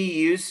we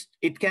use,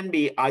 it can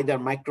be either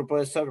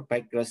microprocessor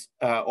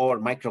or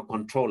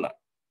microcontroller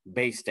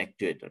based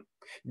actuator.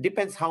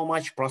 Depends how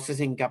much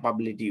processing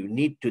capability you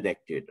need to the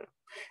actuator.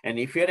 And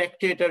if your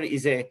actuator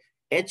is a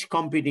edge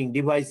computing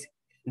device,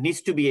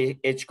 needs to be an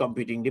edge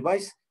computing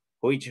device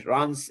which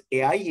runs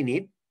AI in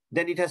it,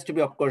 then it has to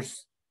be, of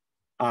course,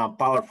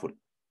 powerful.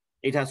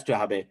 It has to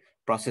have a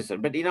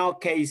processor. But in our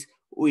case,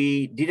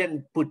 we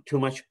didn't put too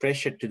much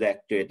pressure to the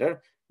actuator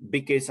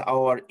because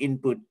our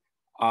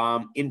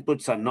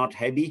inputs are not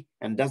heavy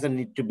and doesn't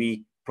need to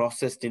be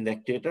processed in the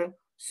actuator.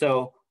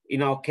 So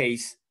in our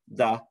case,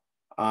 the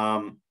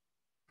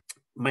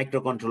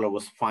microcontroller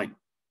was fine.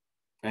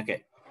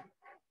 Okay.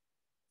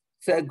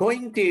 So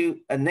going to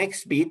a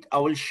next bit, I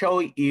will show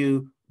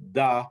you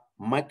the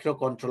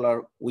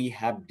microcontroller we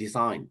have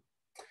designed.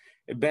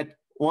 But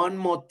one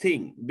more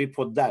thing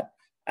before that,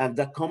 and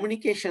the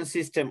communication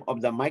system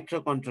of the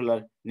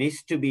microcontroller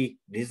needs to be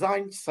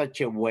designed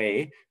such a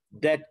way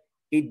that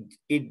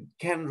it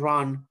can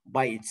run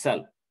by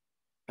itself.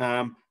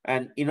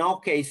 And in our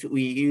case,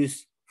 we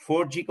use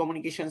 4G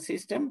communication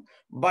system,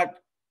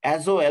 but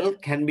as well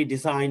can be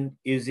designed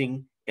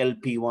using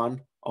LP1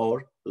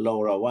 or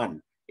LoRaWAN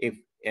if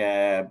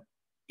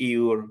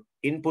your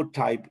input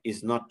type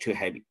is not too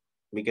heavy.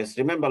 Because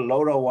remember,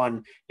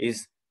 LoRaWAN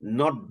is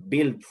not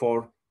built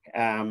for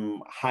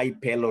high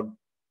payload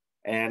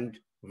and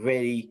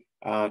very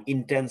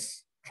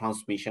intense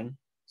transmission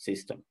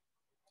system.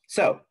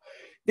 So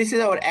this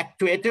is our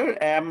actuator.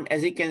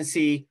 As you can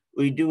see,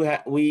 we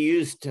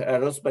used a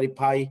Raspberry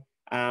Pi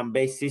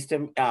based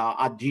system.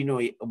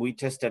 Arduino, we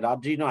tested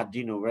Arduino.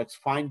 Arduino works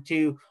fine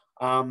too.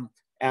 And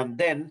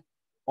then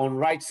on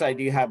right side,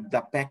 you have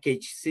the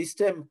package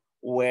system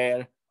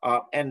where,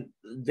 and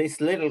this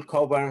little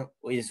cover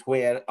is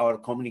where our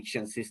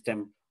communication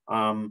system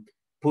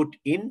put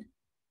in,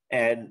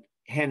 and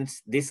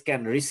hence this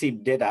can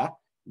receive data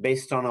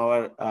based on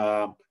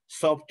our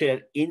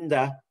software in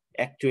the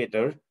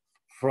actuator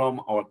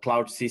from our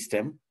cloud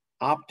system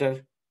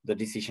after the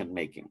decision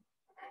making.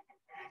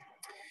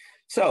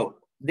 So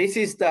this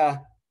is the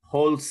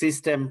whole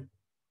system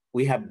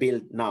we have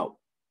built now.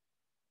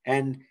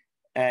 And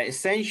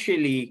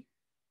essentially,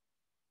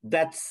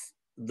 that's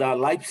the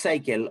life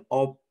cycle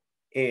of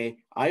a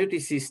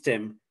IoT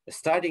system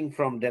starting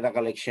from data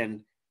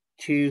collection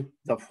to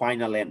the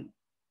final end.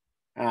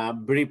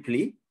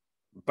 Briefly,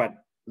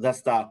 but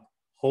that's the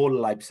whole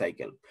life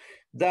cycle.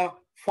 The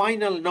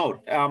final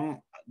note,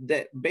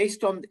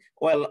 based on,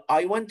 well,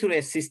 I went through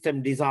a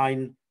system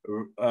design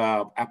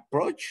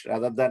approach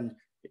rather than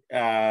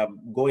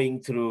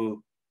going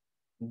through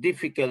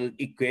difficult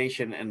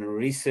equation and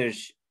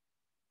research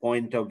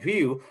point of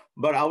view,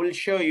 but I will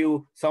show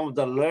you some of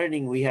the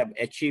learning we have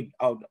achieved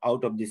out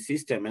of the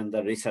system and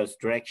the research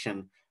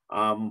direction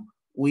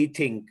we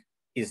think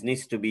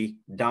needs to be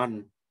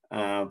done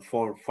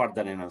for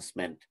further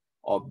enhancement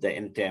of the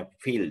entire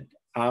field.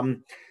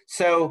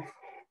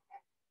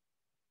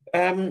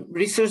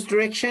 Research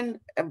direction,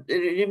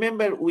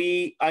 remember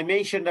I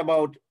mentioned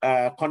about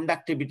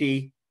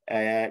conductivity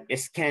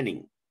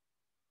scanning,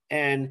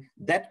 and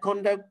that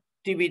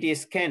conductivity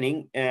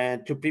scanning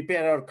to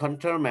prepare our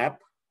contour map,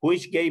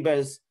 which gave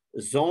us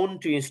zone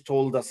to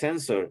install the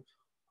sensor.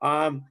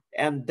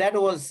 And that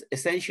was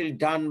essentially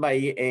done by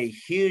a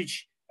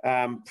huge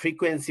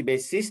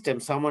frequency-based system.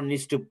 Someone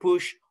needs to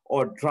push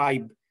or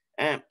drive.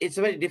 It's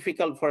very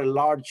difficult for a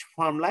large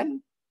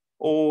farmland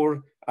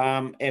or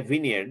a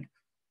vineyard.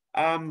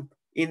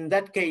 In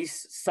that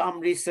case, some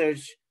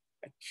research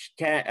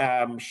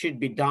should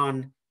be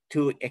done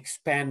to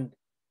expand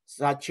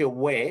such a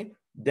way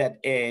that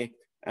a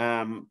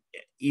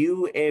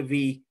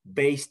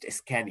UAV-based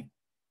scanning.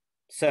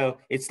 So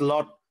it's a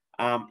lot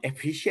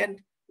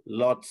efficient,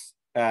 lots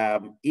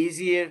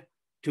easier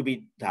to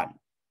be done.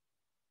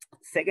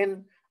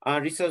 Second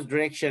research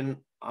direction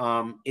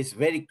is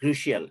very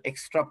crucial,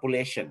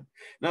 extrapolation.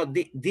 Now,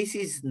 this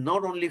is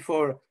not only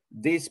for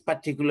this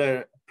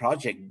particular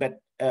project, but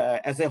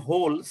as a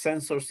whole,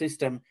 sensor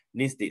system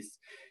needs this.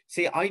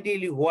 See,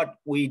 ideally what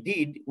we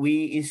did,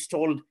 we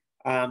installed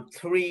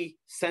 3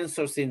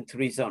 sensors in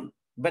 3 zones,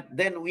 but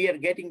then we are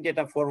getting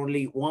data for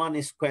only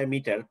 1 square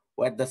meter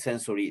where the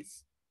sensor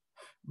is.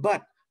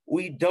 But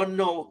we don't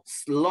know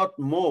a lot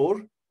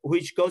more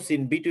which goes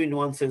in between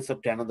one sensor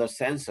to another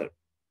sensor.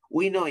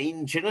 We know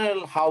in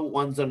general how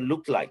one zone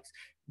looks like,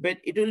 but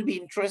it will be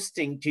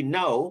interesting to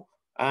know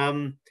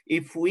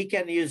if we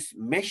can use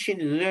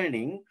machine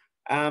learning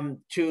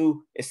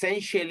to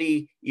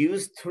essentially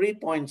use 3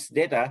 points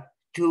data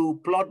to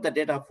plot the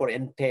data for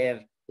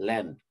entire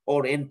land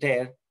or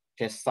entire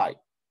test site.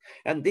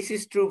 And this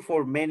is true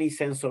for many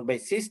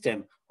sensor-based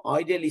systems.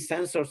 Ideally,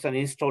 sensors are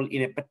installed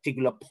in a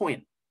particular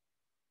point,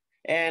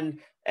 and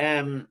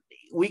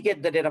we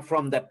get the data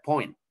from that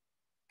point.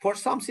 For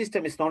some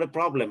systems, it's not a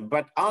problem,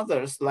 but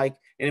others, like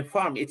in a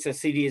farm, it's a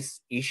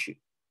serious issue.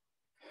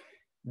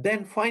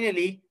 Then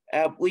finally,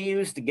 we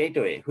use the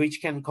gateway,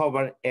 which can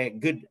cover a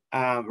good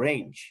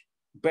range.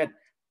 But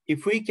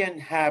if we can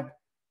have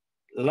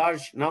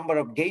large number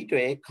of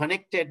gateway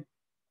connected,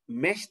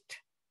 meshed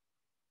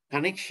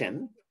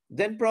connection,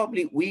 then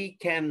probably we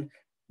can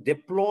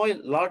deploy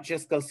large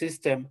scale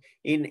system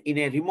in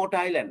a remote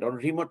island or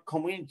remote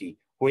community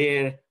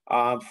where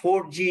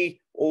 4G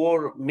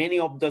or many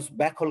of those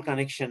backhaul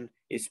connection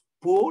is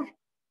poor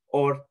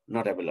or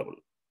not available.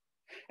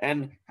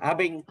 And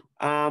having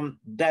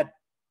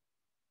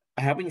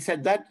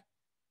said that,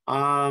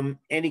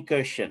 any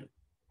question?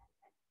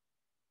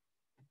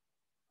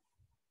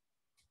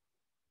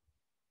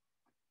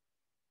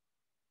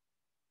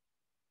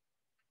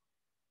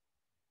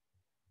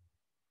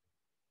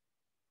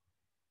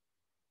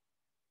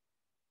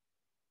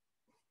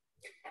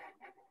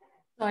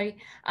 Sorry.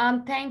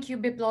 Thank you,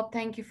 Biplob.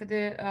 Thank you for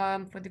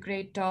the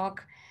great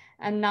talk.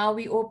 And now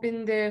we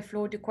open the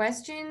floor to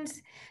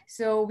questions.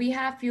 So we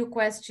have few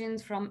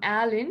questions from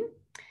Alan.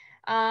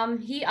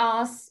 He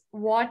asks,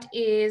 what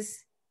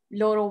is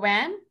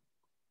LoRaWAN?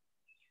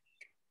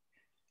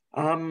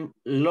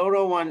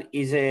 LoRaWAN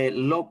is a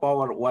low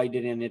power wide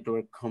area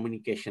network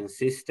communication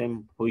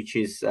system, which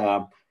is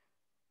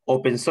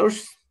open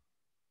source,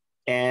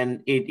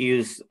 and it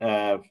uses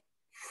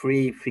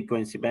free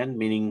frequency band,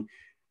 meaning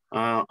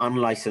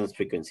unlicensed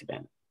frequency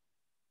band.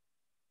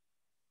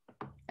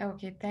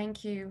 Okay,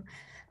 thank you.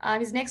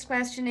 His next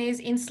question is,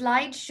 in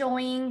slide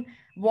showing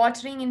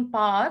watering in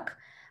park,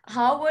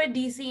 how were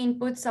DC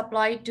inputs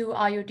supplied to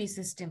IoT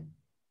system?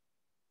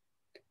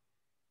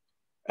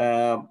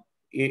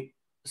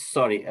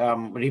 Sorry,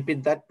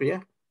 repeat that,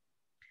 Priya.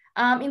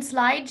 In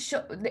slide,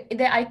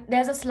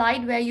 there's a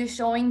slide where you're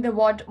showing the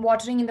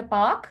watering in the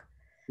park.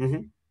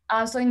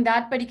 Mm-hmm. So in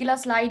that particular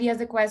slide, he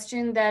has a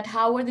question that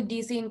how were the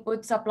DC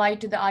inputs supplied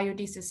to the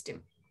IoT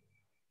system?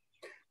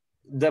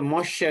 The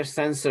moisture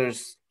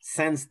sensors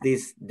sense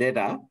this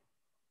data.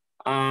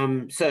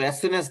 So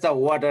as soon as the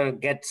water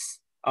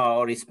gets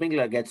or the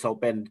sprinkler gets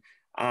opened,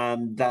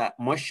 the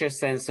moisture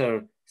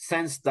sensor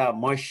sense the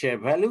moisture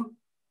value.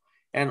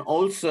 And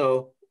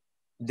also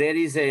there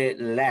is a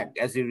lag,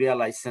 as you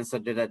realize, sensor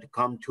data to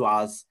come to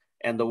us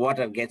and the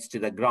water gets to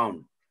the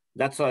ground.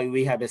 That's why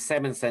we have a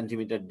 7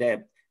 centimeter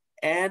depth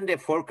and a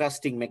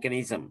forecasting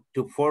mechanism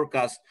to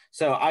forecast.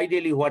 So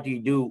ideally what we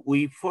do,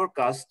 we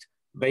forecast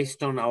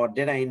based on our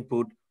data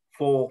input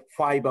for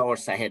 5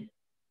 hours ahead.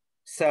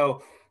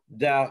 So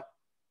the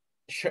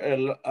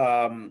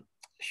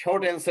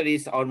short answer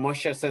is our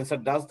moisture sensor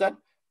does that.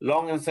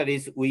 Long answer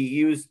is we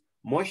use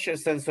moisture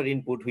sensor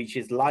input, which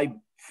is live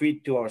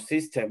feed to our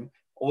system,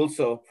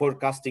 also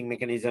forecasting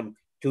mechanism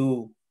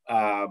to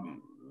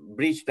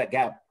bridge the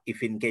gap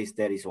if in case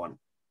there is one.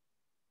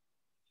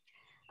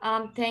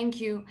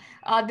 Thank you.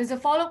 There's a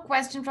follow-up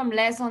question from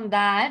Les on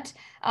that.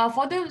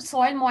 For the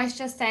soil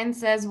moisture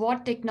sensors,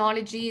 what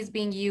technology is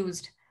being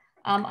used?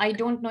 I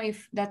don't know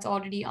if that's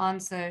already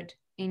answered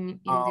in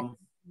the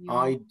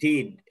I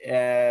did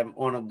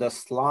one of the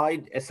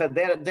slide. So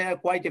there are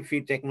quite a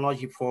few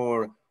technology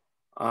for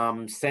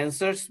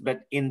sensors,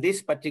 but in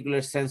this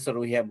particular sensor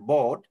we have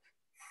bought,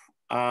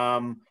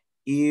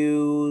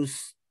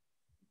 use,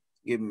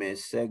 give me a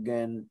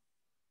second.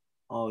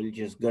 I'll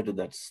just go to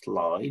that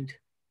slide.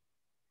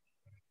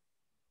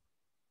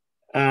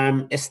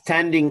 A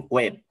standing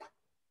web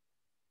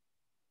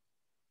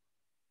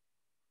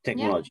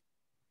technology.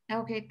 Yeah.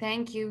 Okay,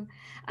 thank you.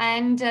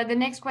 And the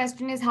next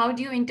question is, how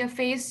do you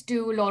interface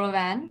to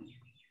LoRaWAN?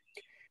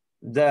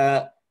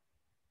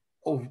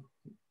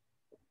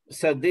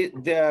 So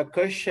the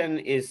question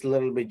is a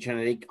little bit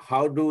generic.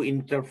 How do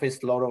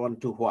interface LoRaWAN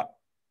to what?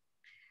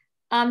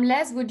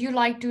 Les, would you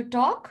like to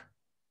talk?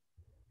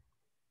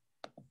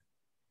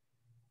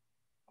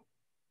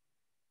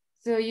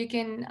 So you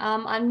can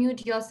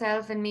unmute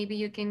yourself and maybe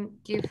you can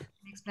give an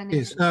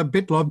explanation. Yes,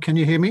 Biplob, can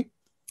you hear me?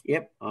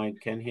 Yep, I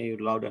can hear you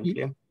loud and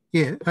clear.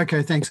 Yeah,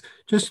 okay, thanks.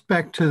 Just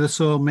back to the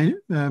soil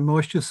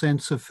moisture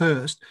sensor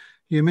first.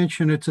 You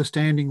mentioned it's a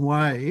standing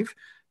wave.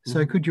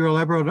 So could you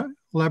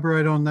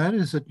elaborate on that?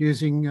 Is it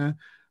using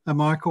a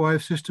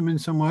microwave system in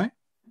some way?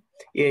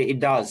 Yeah, it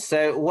does.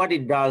 So what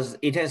it does,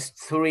 it has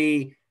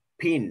 3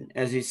 pins,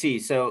 as you see.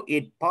 So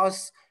it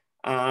passes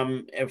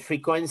a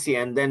frequency,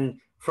 and then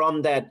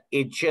from that,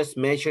 it just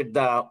measured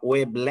the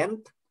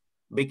wavelength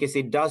because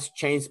it does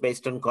change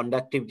based on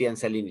conductivity and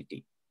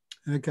salinity.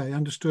 Okay,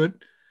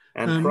 understood.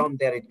 And from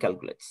there, it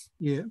calculates.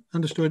 Yeah,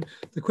 understood.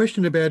 The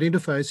question about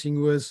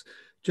interfacing was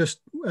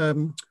just how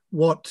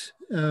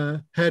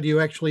do you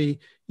actually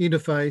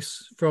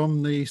interface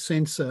from the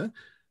sensor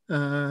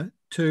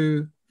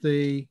to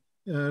the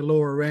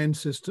LoRaWAN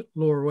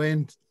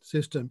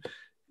system?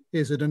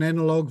 Is it an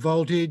analog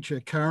voltage,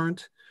 a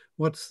current?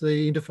 What's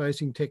the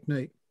interfacing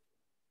technique?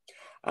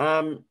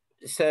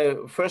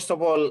 So first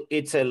of all,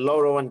 it's a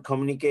LoRaWAN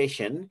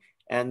communication,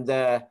 and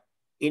the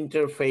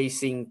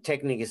interfacing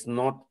technique is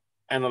not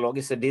analog.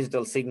 It's a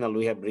digital signal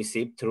we have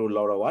received through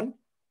LoRaWAN.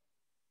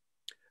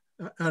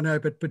 I know,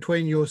 but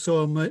between your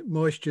soil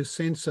moisture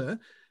sensor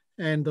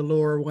and the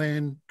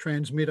LoRaWAN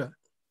transmitter.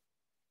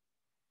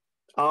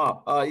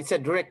 It's a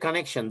direct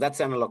connection. That's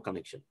analog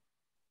connection.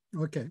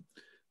 Okay.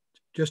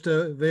 Just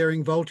a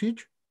varying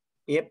voltage?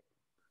 Yep.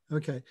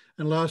 Okay.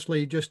 And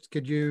lastly, just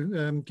could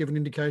you give an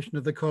indication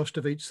of the cost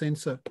of each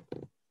sensor?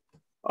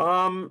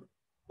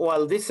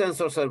 Well, these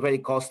sensors are very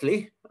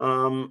costly.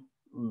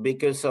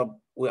 Because of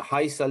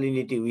high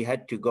salinity, we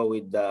had to go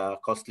with the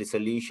costly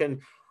solution.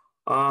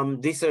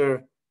 These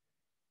are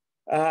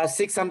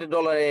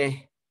 $600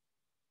 a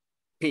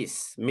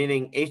piece,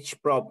 meaning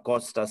each probe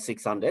costs us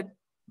 $600.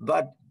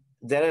 But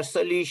there are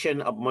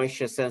solution of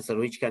moisture sensor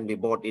which can be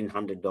bought in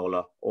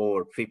 $100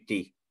 or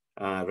 50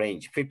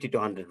 range, 50 to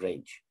 100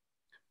 range.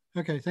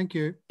 Okay, thank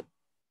you.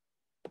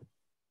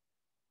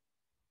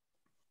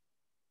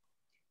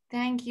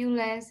 Thank you,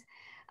 Les.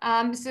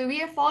 So we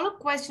have a follow-up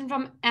question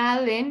from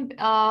Alan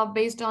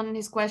based on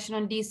his question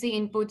on DC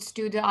inputs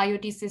to the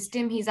IoT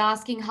system. He's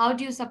asking, how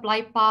do you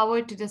supply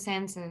power to the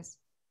sensors?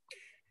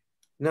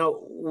 Now,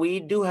 we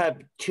do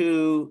have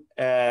two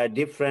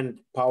different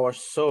power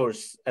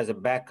source as a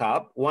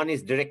backup. One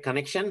is direct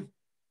connection,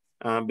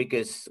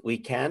 because we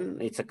can,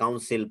 it's a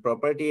council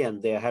property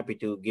and they're happy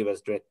to give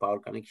us direct power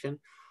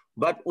connection.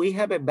 But we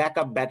have a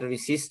backup battery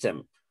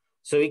system.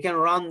 So we can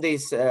run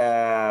this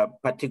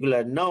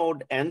particular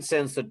node and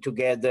sensor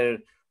together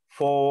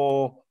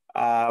for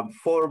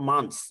 4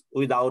 months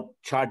without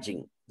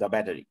charging the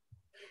battery.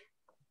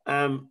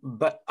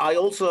 But I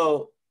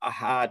also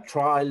had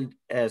trialed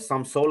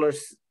some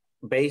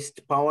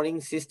solar-based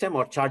powering system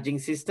or charging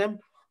system.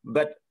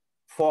 But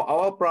for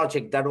our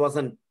project, that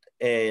wasn't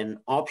an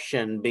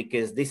option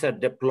because these are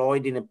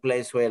deployed in a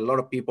place where a lot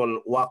of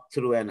people walk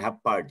through and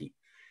have party.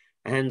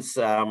 Hence,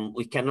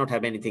 we cannot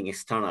have anything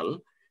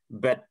external.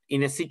 But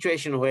in a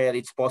situation where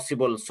it's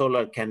possible,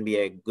 solar can be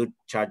a good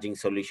charging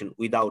solution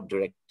without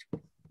direct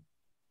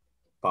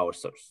power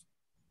source.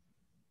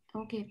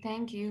 Okay,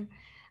 thank you.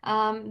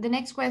 The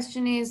next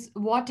question is,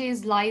 what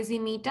is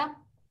lysimeter?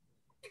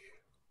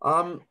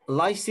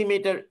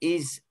 Lysimeter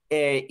is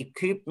a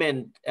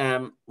equipment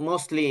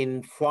mostly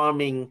in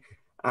farming.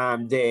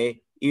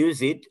 They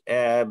use it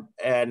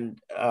and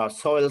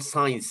soil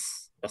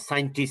science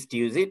scientists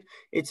use it.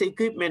 It's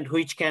equipment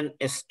which can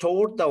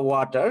store the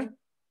water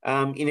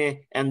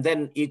and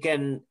then you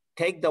can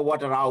take the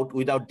water out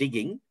without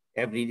digging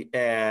every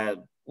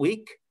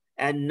week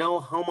and know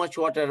how much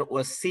water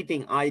was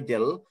sitting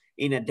idle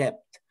in a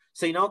depth.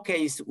 So in our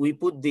case, we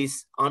put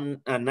this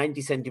on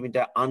 90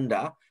 centimeter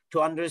under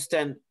to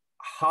understand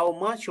how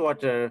much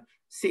water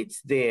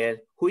sits there,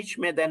 which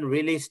may then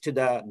release to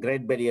the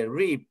Great Barrier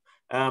Reef,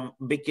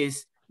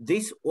 because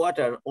this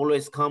water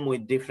always comes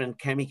with different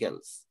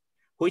chemicals,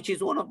 which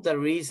is one of the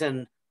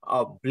reasons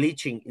of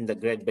bleaching in the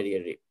Great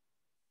Barrier Reef.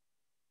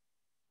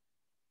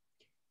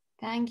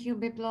 Thank you,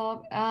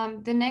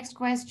 Biplob. The next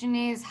question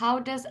is, how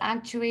does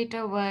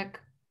actuator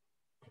work?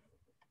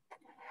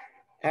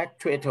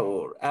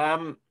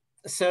 Actuator.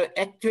 So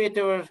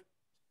actuator,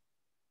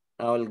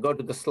 I'll go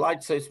to the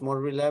slide so it's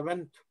more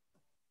relevant.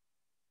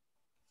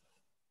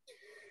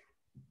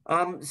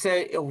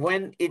 So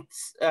when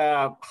it's,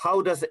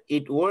 how does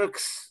it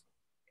works?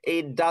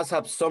 It does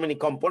have so many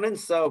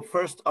components. So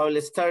first I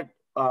will start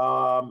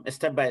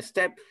step by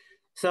step.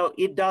 So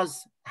it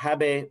does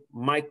have a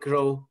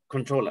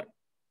microcontroller,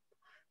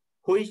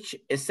 which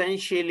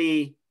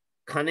essentially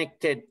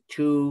connected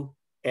to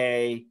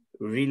a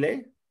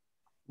relay.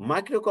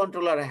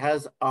 Microcontroller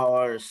has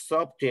our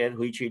software,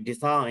 which we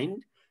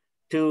designed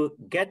to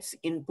get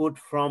input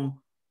from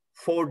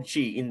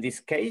 4G in this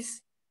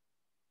case.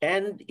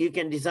 And you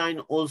can design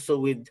also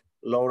with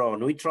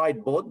LoRaWAN. We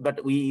tried both,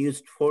 but we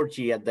used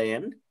 4G at the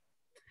end.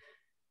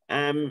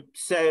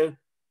 So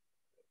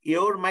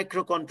your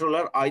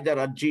microcontroller, either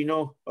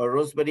Arduino or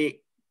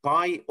Raspberry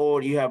Pi,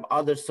 or you have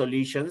other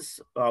solutions.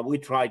 We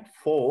tried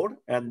 4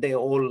 and they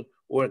all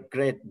work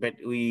great, but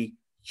we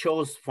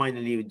chose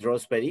finally with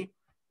Raspberry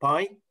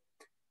Pi.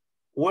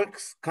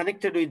 Works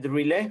connected with the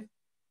relay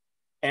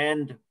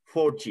and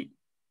 4G.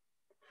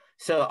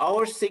 So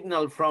our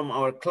signal from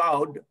our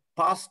cloud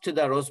passed to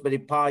the Raspberry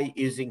Pi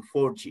using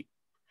 4G.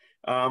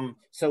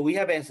 So we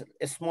have a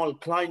small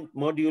client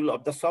module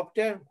of the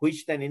software,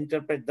 which then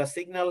interpret the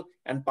signal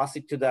and pass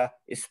it to the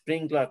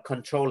sprinkler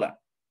controller.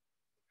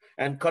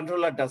 And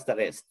controller does the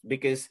rest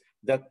because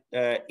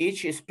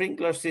each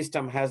sprinkler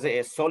system has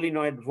a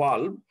solenoid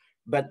valve,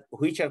 but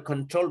which are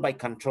controlled by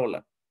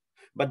controller.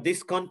 But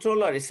this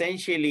controller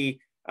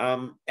essentially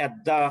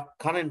at the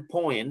current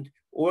point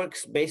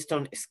works based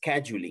on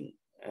scheduling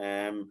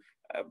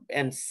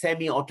and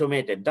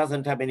semi-automated,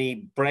 doesn't have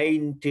any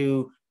brain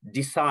to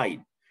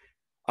decide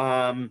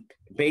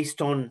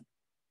based on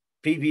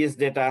previous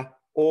data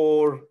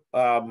or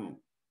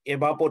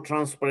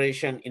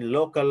evapotranspiration in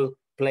local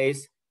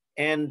place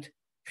and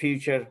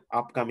future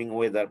upcoming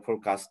weather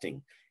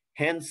forecasting.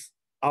 Hence,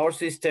 our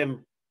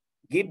system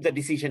give the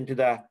decision to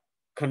the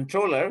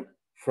controller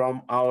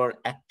from our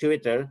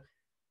actuator,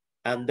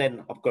 and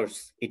then, of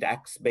course, it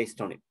acts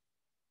based on it.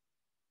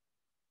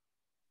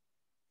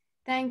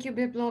 Thank you,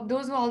 Biplob.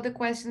 Those were all the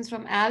questions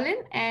from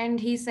Alan, and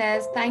he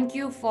says, thank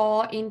you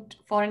for an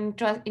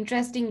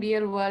interesting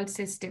real-world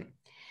system.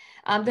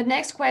 The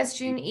next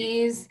question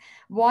is,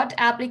 what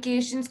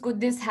applications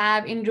could this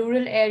have in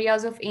rural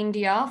areas of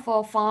India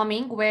for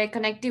farming where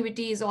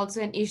connectivity is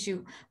also an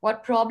issue?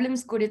 What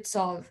problems could it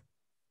solve?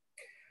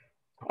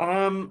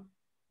 And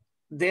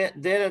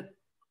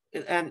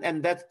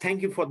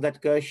thank you for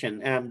that question.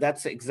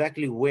 That's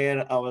exactly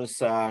where I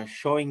was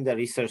showing the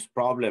research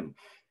problem.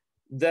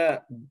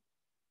 The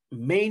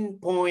main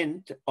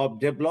point of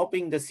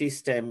developing the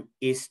system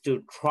is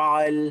to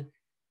trial,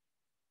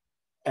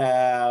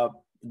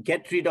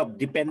 get rid of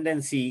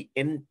dependency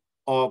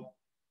of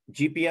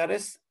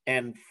GPRS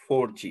and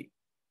 4G.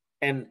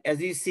 And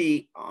as you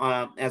see,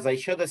 as I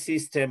show the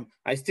system,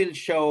 I still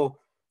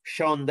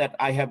shown that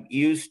I have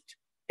used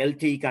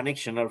LTE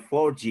connection or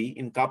 4G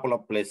in a couple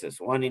of places.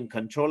 One in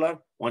controller,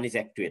 one is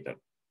actuator.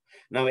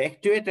 Now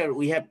actuator,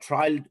 we have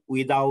trialed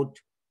without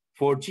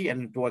 4G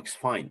and it works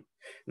fine.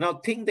 Now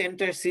think the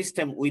entire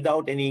system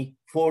without any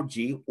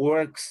 4G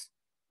works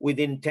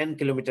within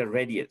 10-kilometer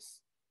radius.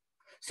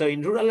 So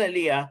in rural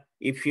area,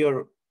 if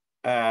your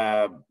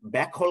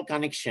backhaul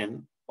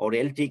connection or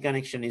LTE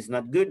connection is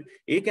not good,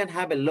 you can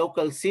have a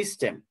local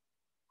system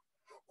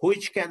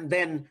which can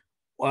then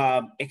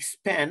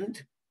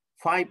expand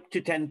 5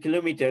 to 10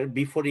 kilometers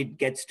before it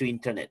gets to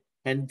internet.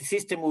 And the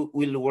system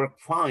will work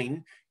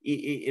fine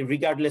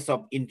regardless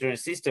of internet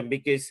system,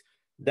 because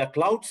the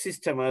cloud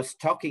system I was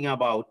talking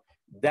about,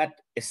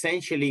 that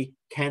essentially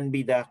can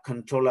be the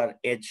controller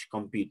edge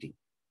computing.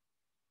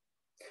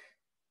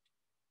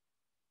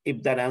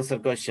 If that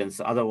answers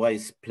questions,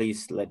 otherwise,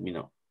 please let me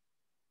know.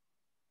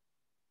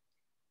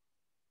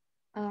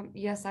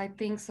 Yes, I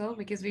think so,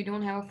 because we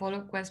don't have a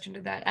follow-up question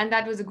to that. And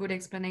that was a good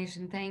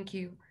explanation. Thank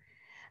you.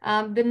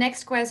 The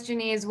next question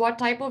is, what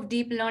type of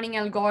deep learning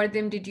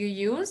algorithm did you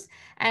use,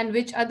 and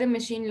which other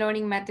machine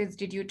learning methods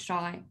did you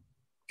try?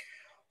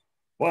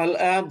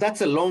 Well,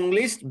 that's a long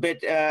list,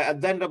 but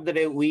at the end of the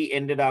day, we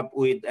ended up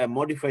with a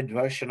modified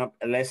version of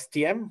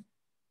LSTM,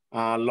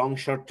 long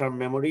short-term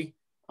memory,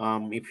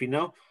 if you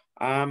know.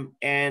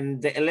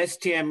 And the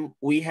LSTM,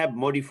 we have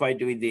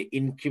modified with the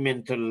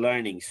incremental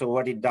learning. So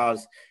what it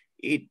does,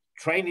 it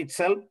train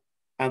itself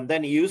and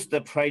then use the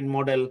train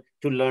model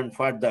to learn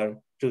further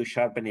to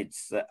sharpen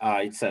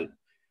itself.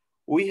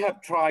 We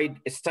have tried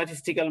a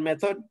statistical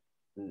method,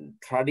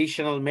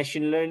 traditional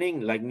machine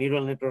learning like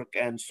neural network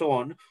and so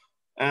on.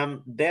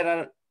 There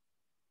are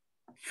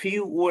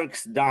few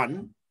works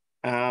done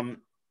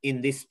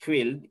in this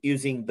field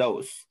using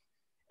those.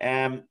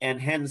 And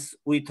hence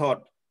we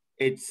thought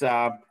it's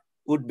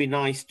would be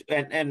nice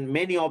to, and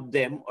many of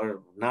them,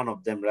 or none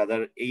of them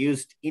rather,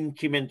 used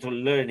incremental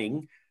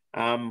learning,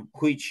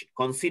 which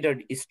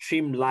considered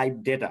stream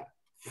live data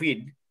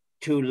feed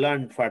to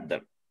learn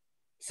further.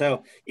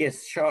 So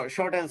yes,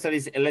 short answer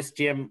is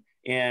LSTM,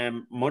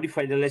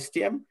 modified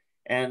LSTM.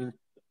 And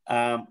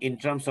in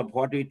terms of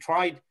what we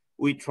tried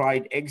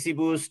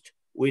XGBoost,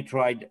 we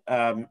tried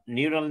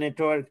neural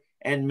network,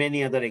 and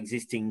many other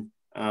existing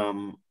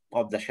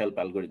off-the-shelf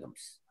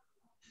algorithms.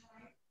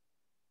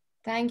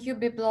 Thank you,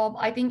 Biplob.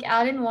 I think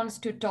Alan wants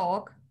to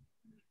talk.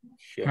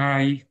 Sure.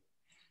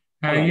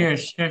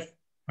 Yes.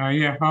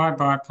 Yeah, hi,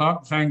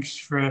 Biplob. Thanks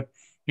for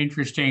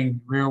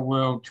interesting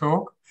real-world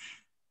talk.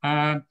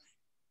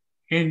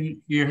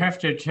 You have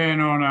to turn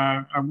on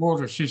a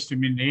water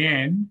system in the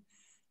end.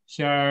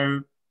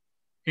 So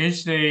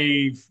is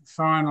the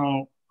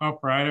final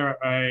operator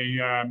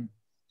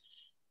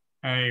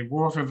a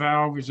water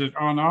valve? Is it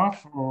on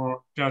off,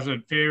 or does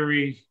it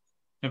vary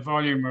the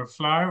volume of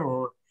flow?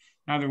 Or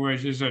in other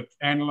words, is it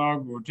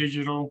analog or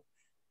digital,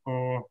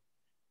 or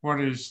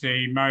what is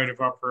the mode of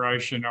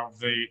operation of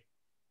the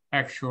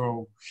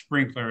actual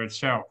sprinkler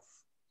itself?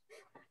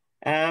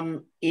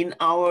 In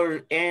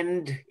our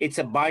end, it's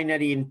a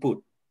binary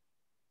input.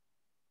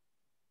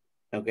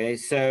 Okay,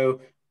 so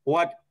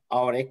what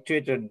our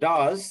actuator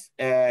does,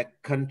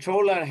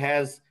 controller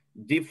has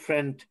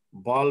different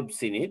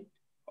bulbs in it,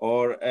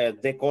 or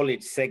they call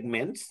it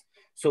segments.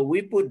 So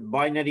we put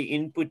binary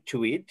input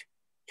to it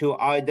to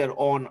either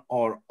on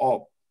or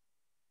off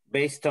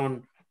based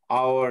on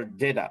our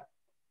data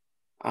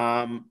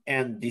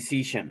and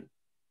decision.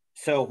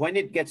 So when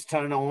it gets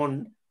turned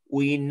on,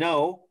 we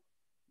know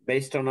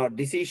based on our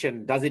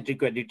decision, does it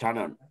require to turn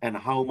on and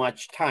how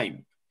much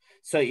time?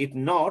 So if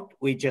not,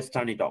 we just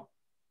turn it off.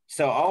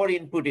 So our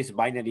input is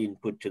binary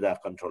input to the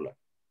controller.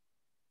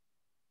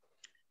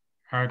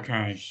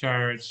 Okay,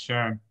 so it's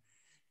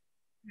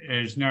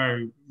there's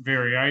no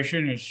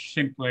variation. It's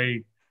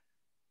simply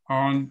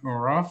on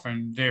or off,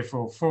 and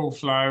therefore full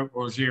flow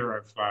or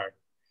zero flow.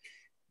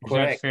 Is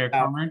Correct. that fair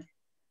comment?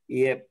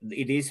 Yep,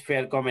 it is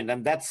fair comment.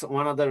 And that's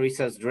one of the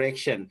research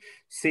direction.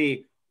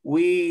 See,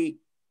 we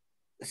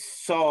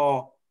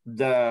saw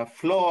the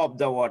flow of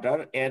the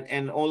water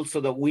and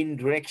also the wind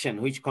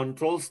direction, which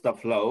controls the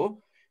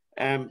flow.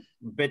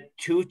 But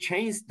to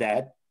change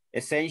that,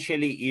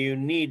 essentially you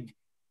need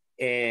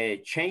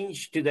a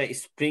change to the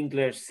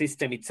sprinkler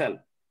system itself,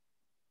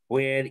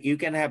 where you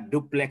can have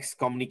duplex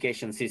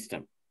communication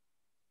system.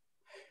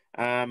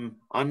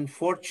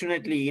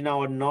 Unfortunately, in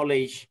our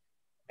knowledge,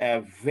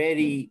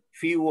 very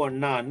few or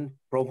none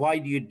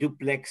provide you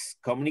duplex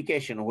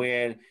communication,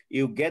 where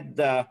you get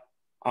the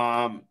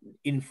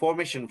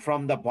information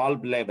from the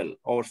bulb level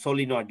or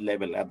solenoid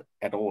level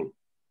at all.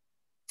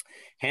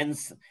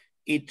 Hence,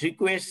 it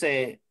requires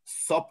a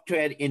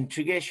software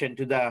integration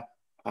to the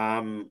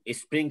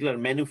sprinkler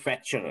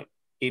manufacturer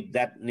if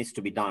that needs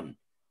to be done.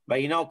 But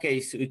in our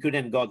case, we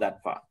couldn't go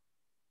that far.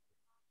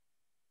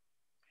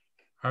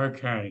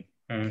 Okay,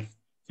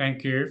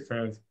 thank you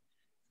for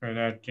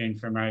that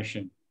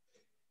information.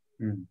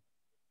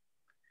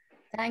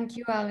 Thank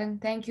you, Alan.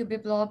 Thank you,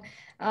 Biplob.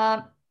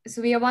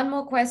 So we have one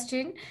more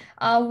question.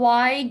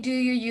 Why do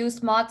you use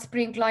smart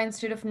sprinkler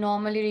instead of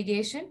normal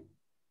irrigation?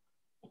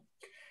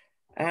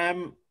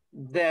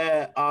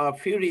 There are a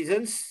few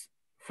reasons.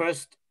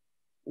 First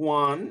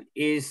one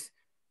is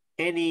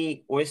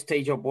any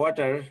wastage of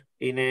water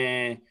in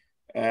a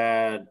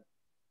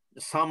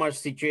summer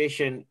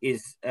situation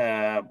is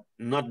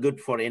not good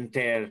for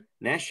entire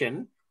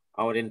nation,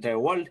 our entire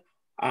world,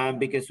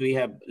 because we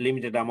have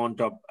limited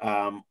amount of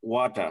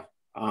water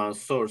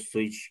source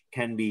which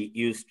can be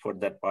used for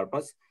that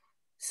purpose.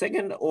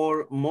 Second,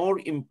 or more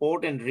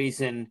important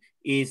reason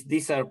is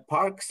these are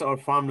parks or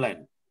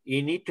farmland.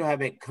 You need to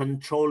have a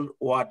controlled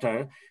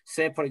water.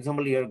 Say, for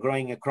example, you're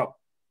growing a crop.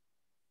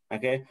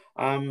 Okay,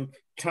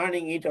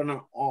 turning it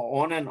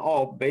on and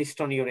off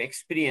based on your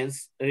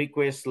experience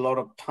requires a lot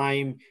of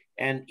time,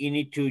 and you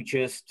need to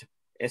just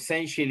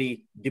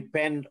essentially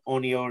depend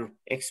on your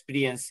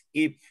experience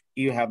if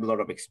you have a lot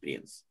of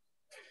experience.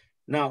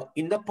 Now,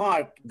 in the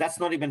park, that's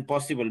not even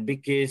possible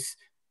because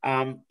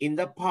in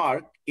the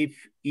park, if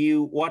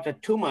you water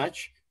too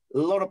much, a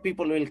lot of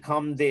people will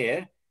come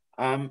there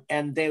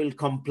and they will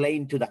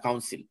complain to the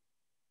council.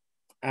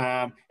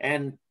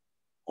 And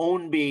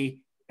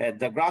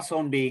the grass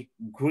won't be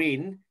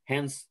green,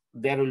 hence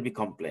there will be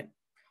complaint.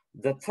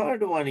 The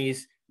third one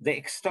is the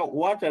extra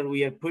water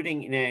we are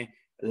putting in a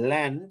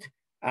land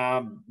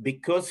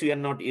because we are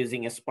not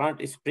using a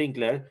smart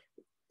sprinkler,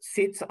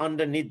 sits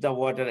underneath the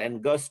water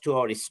and goes to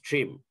our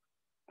stream.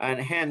 And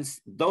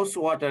hence those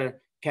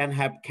water can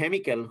have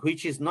chemical,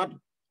 which is not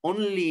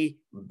only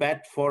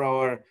bad for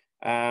our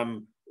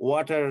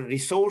water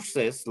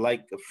resources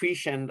like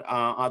fish and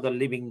other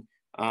living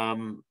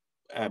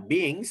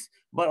beings,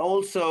 but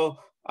also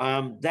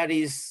that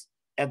is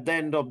at the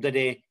end of the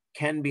day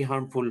can be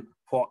harmful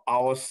for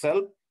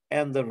ourselves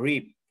and the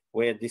reef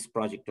where this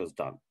project was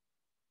done.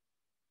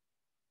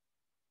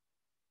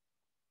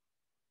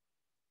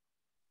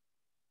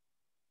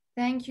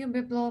 Thank you,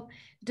 Biplob.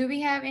 Do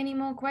we have any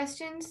more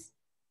questions?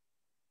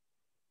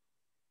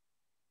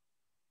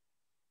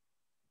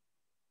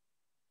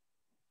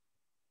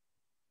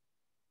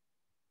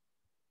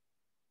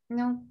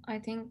 No, I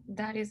think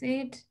that is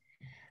it.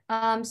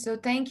 So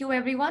thank you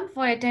everyone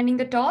for attending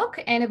the talk,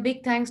 and a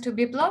big thanks to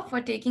Biplob for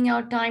taking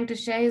out time to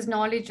share his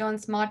knowledge on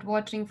smart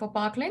watering for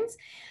Parklands.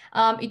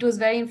 It was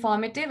very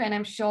informative, and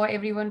I'm sure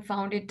everyone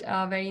found it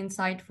very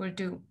insightful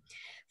too.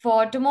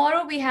 For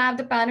tomorrow, we have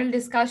the panel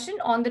discussion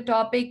on the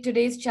topic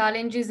today's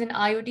challenges in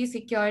IoT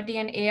security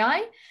and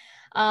AI.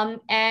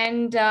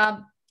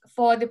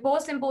 For the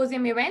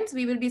post-symposium events,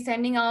 we will be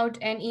sending out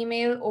an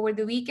email over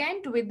the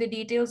weekend with the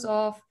details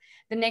of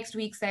the next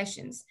week's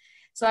sessions.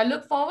 So I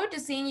look forward to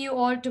seeing you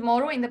all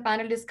tomorrow in the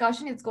panel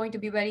discussion. It's going to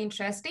be very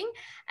interesting,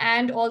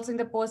 and also in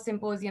the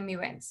post-symposium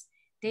events.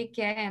 Take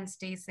care and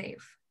stay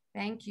safe.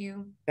 Thank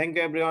you. Thank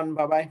you, everyone.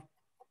 Bye-bye.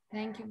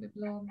 Thank you,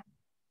 Biplob.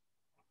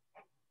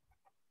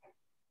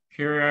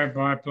 Cheerio,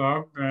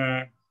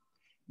 Biplob.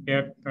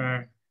 Yep,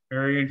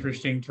 very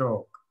interesting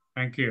talk.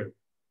 Thank you.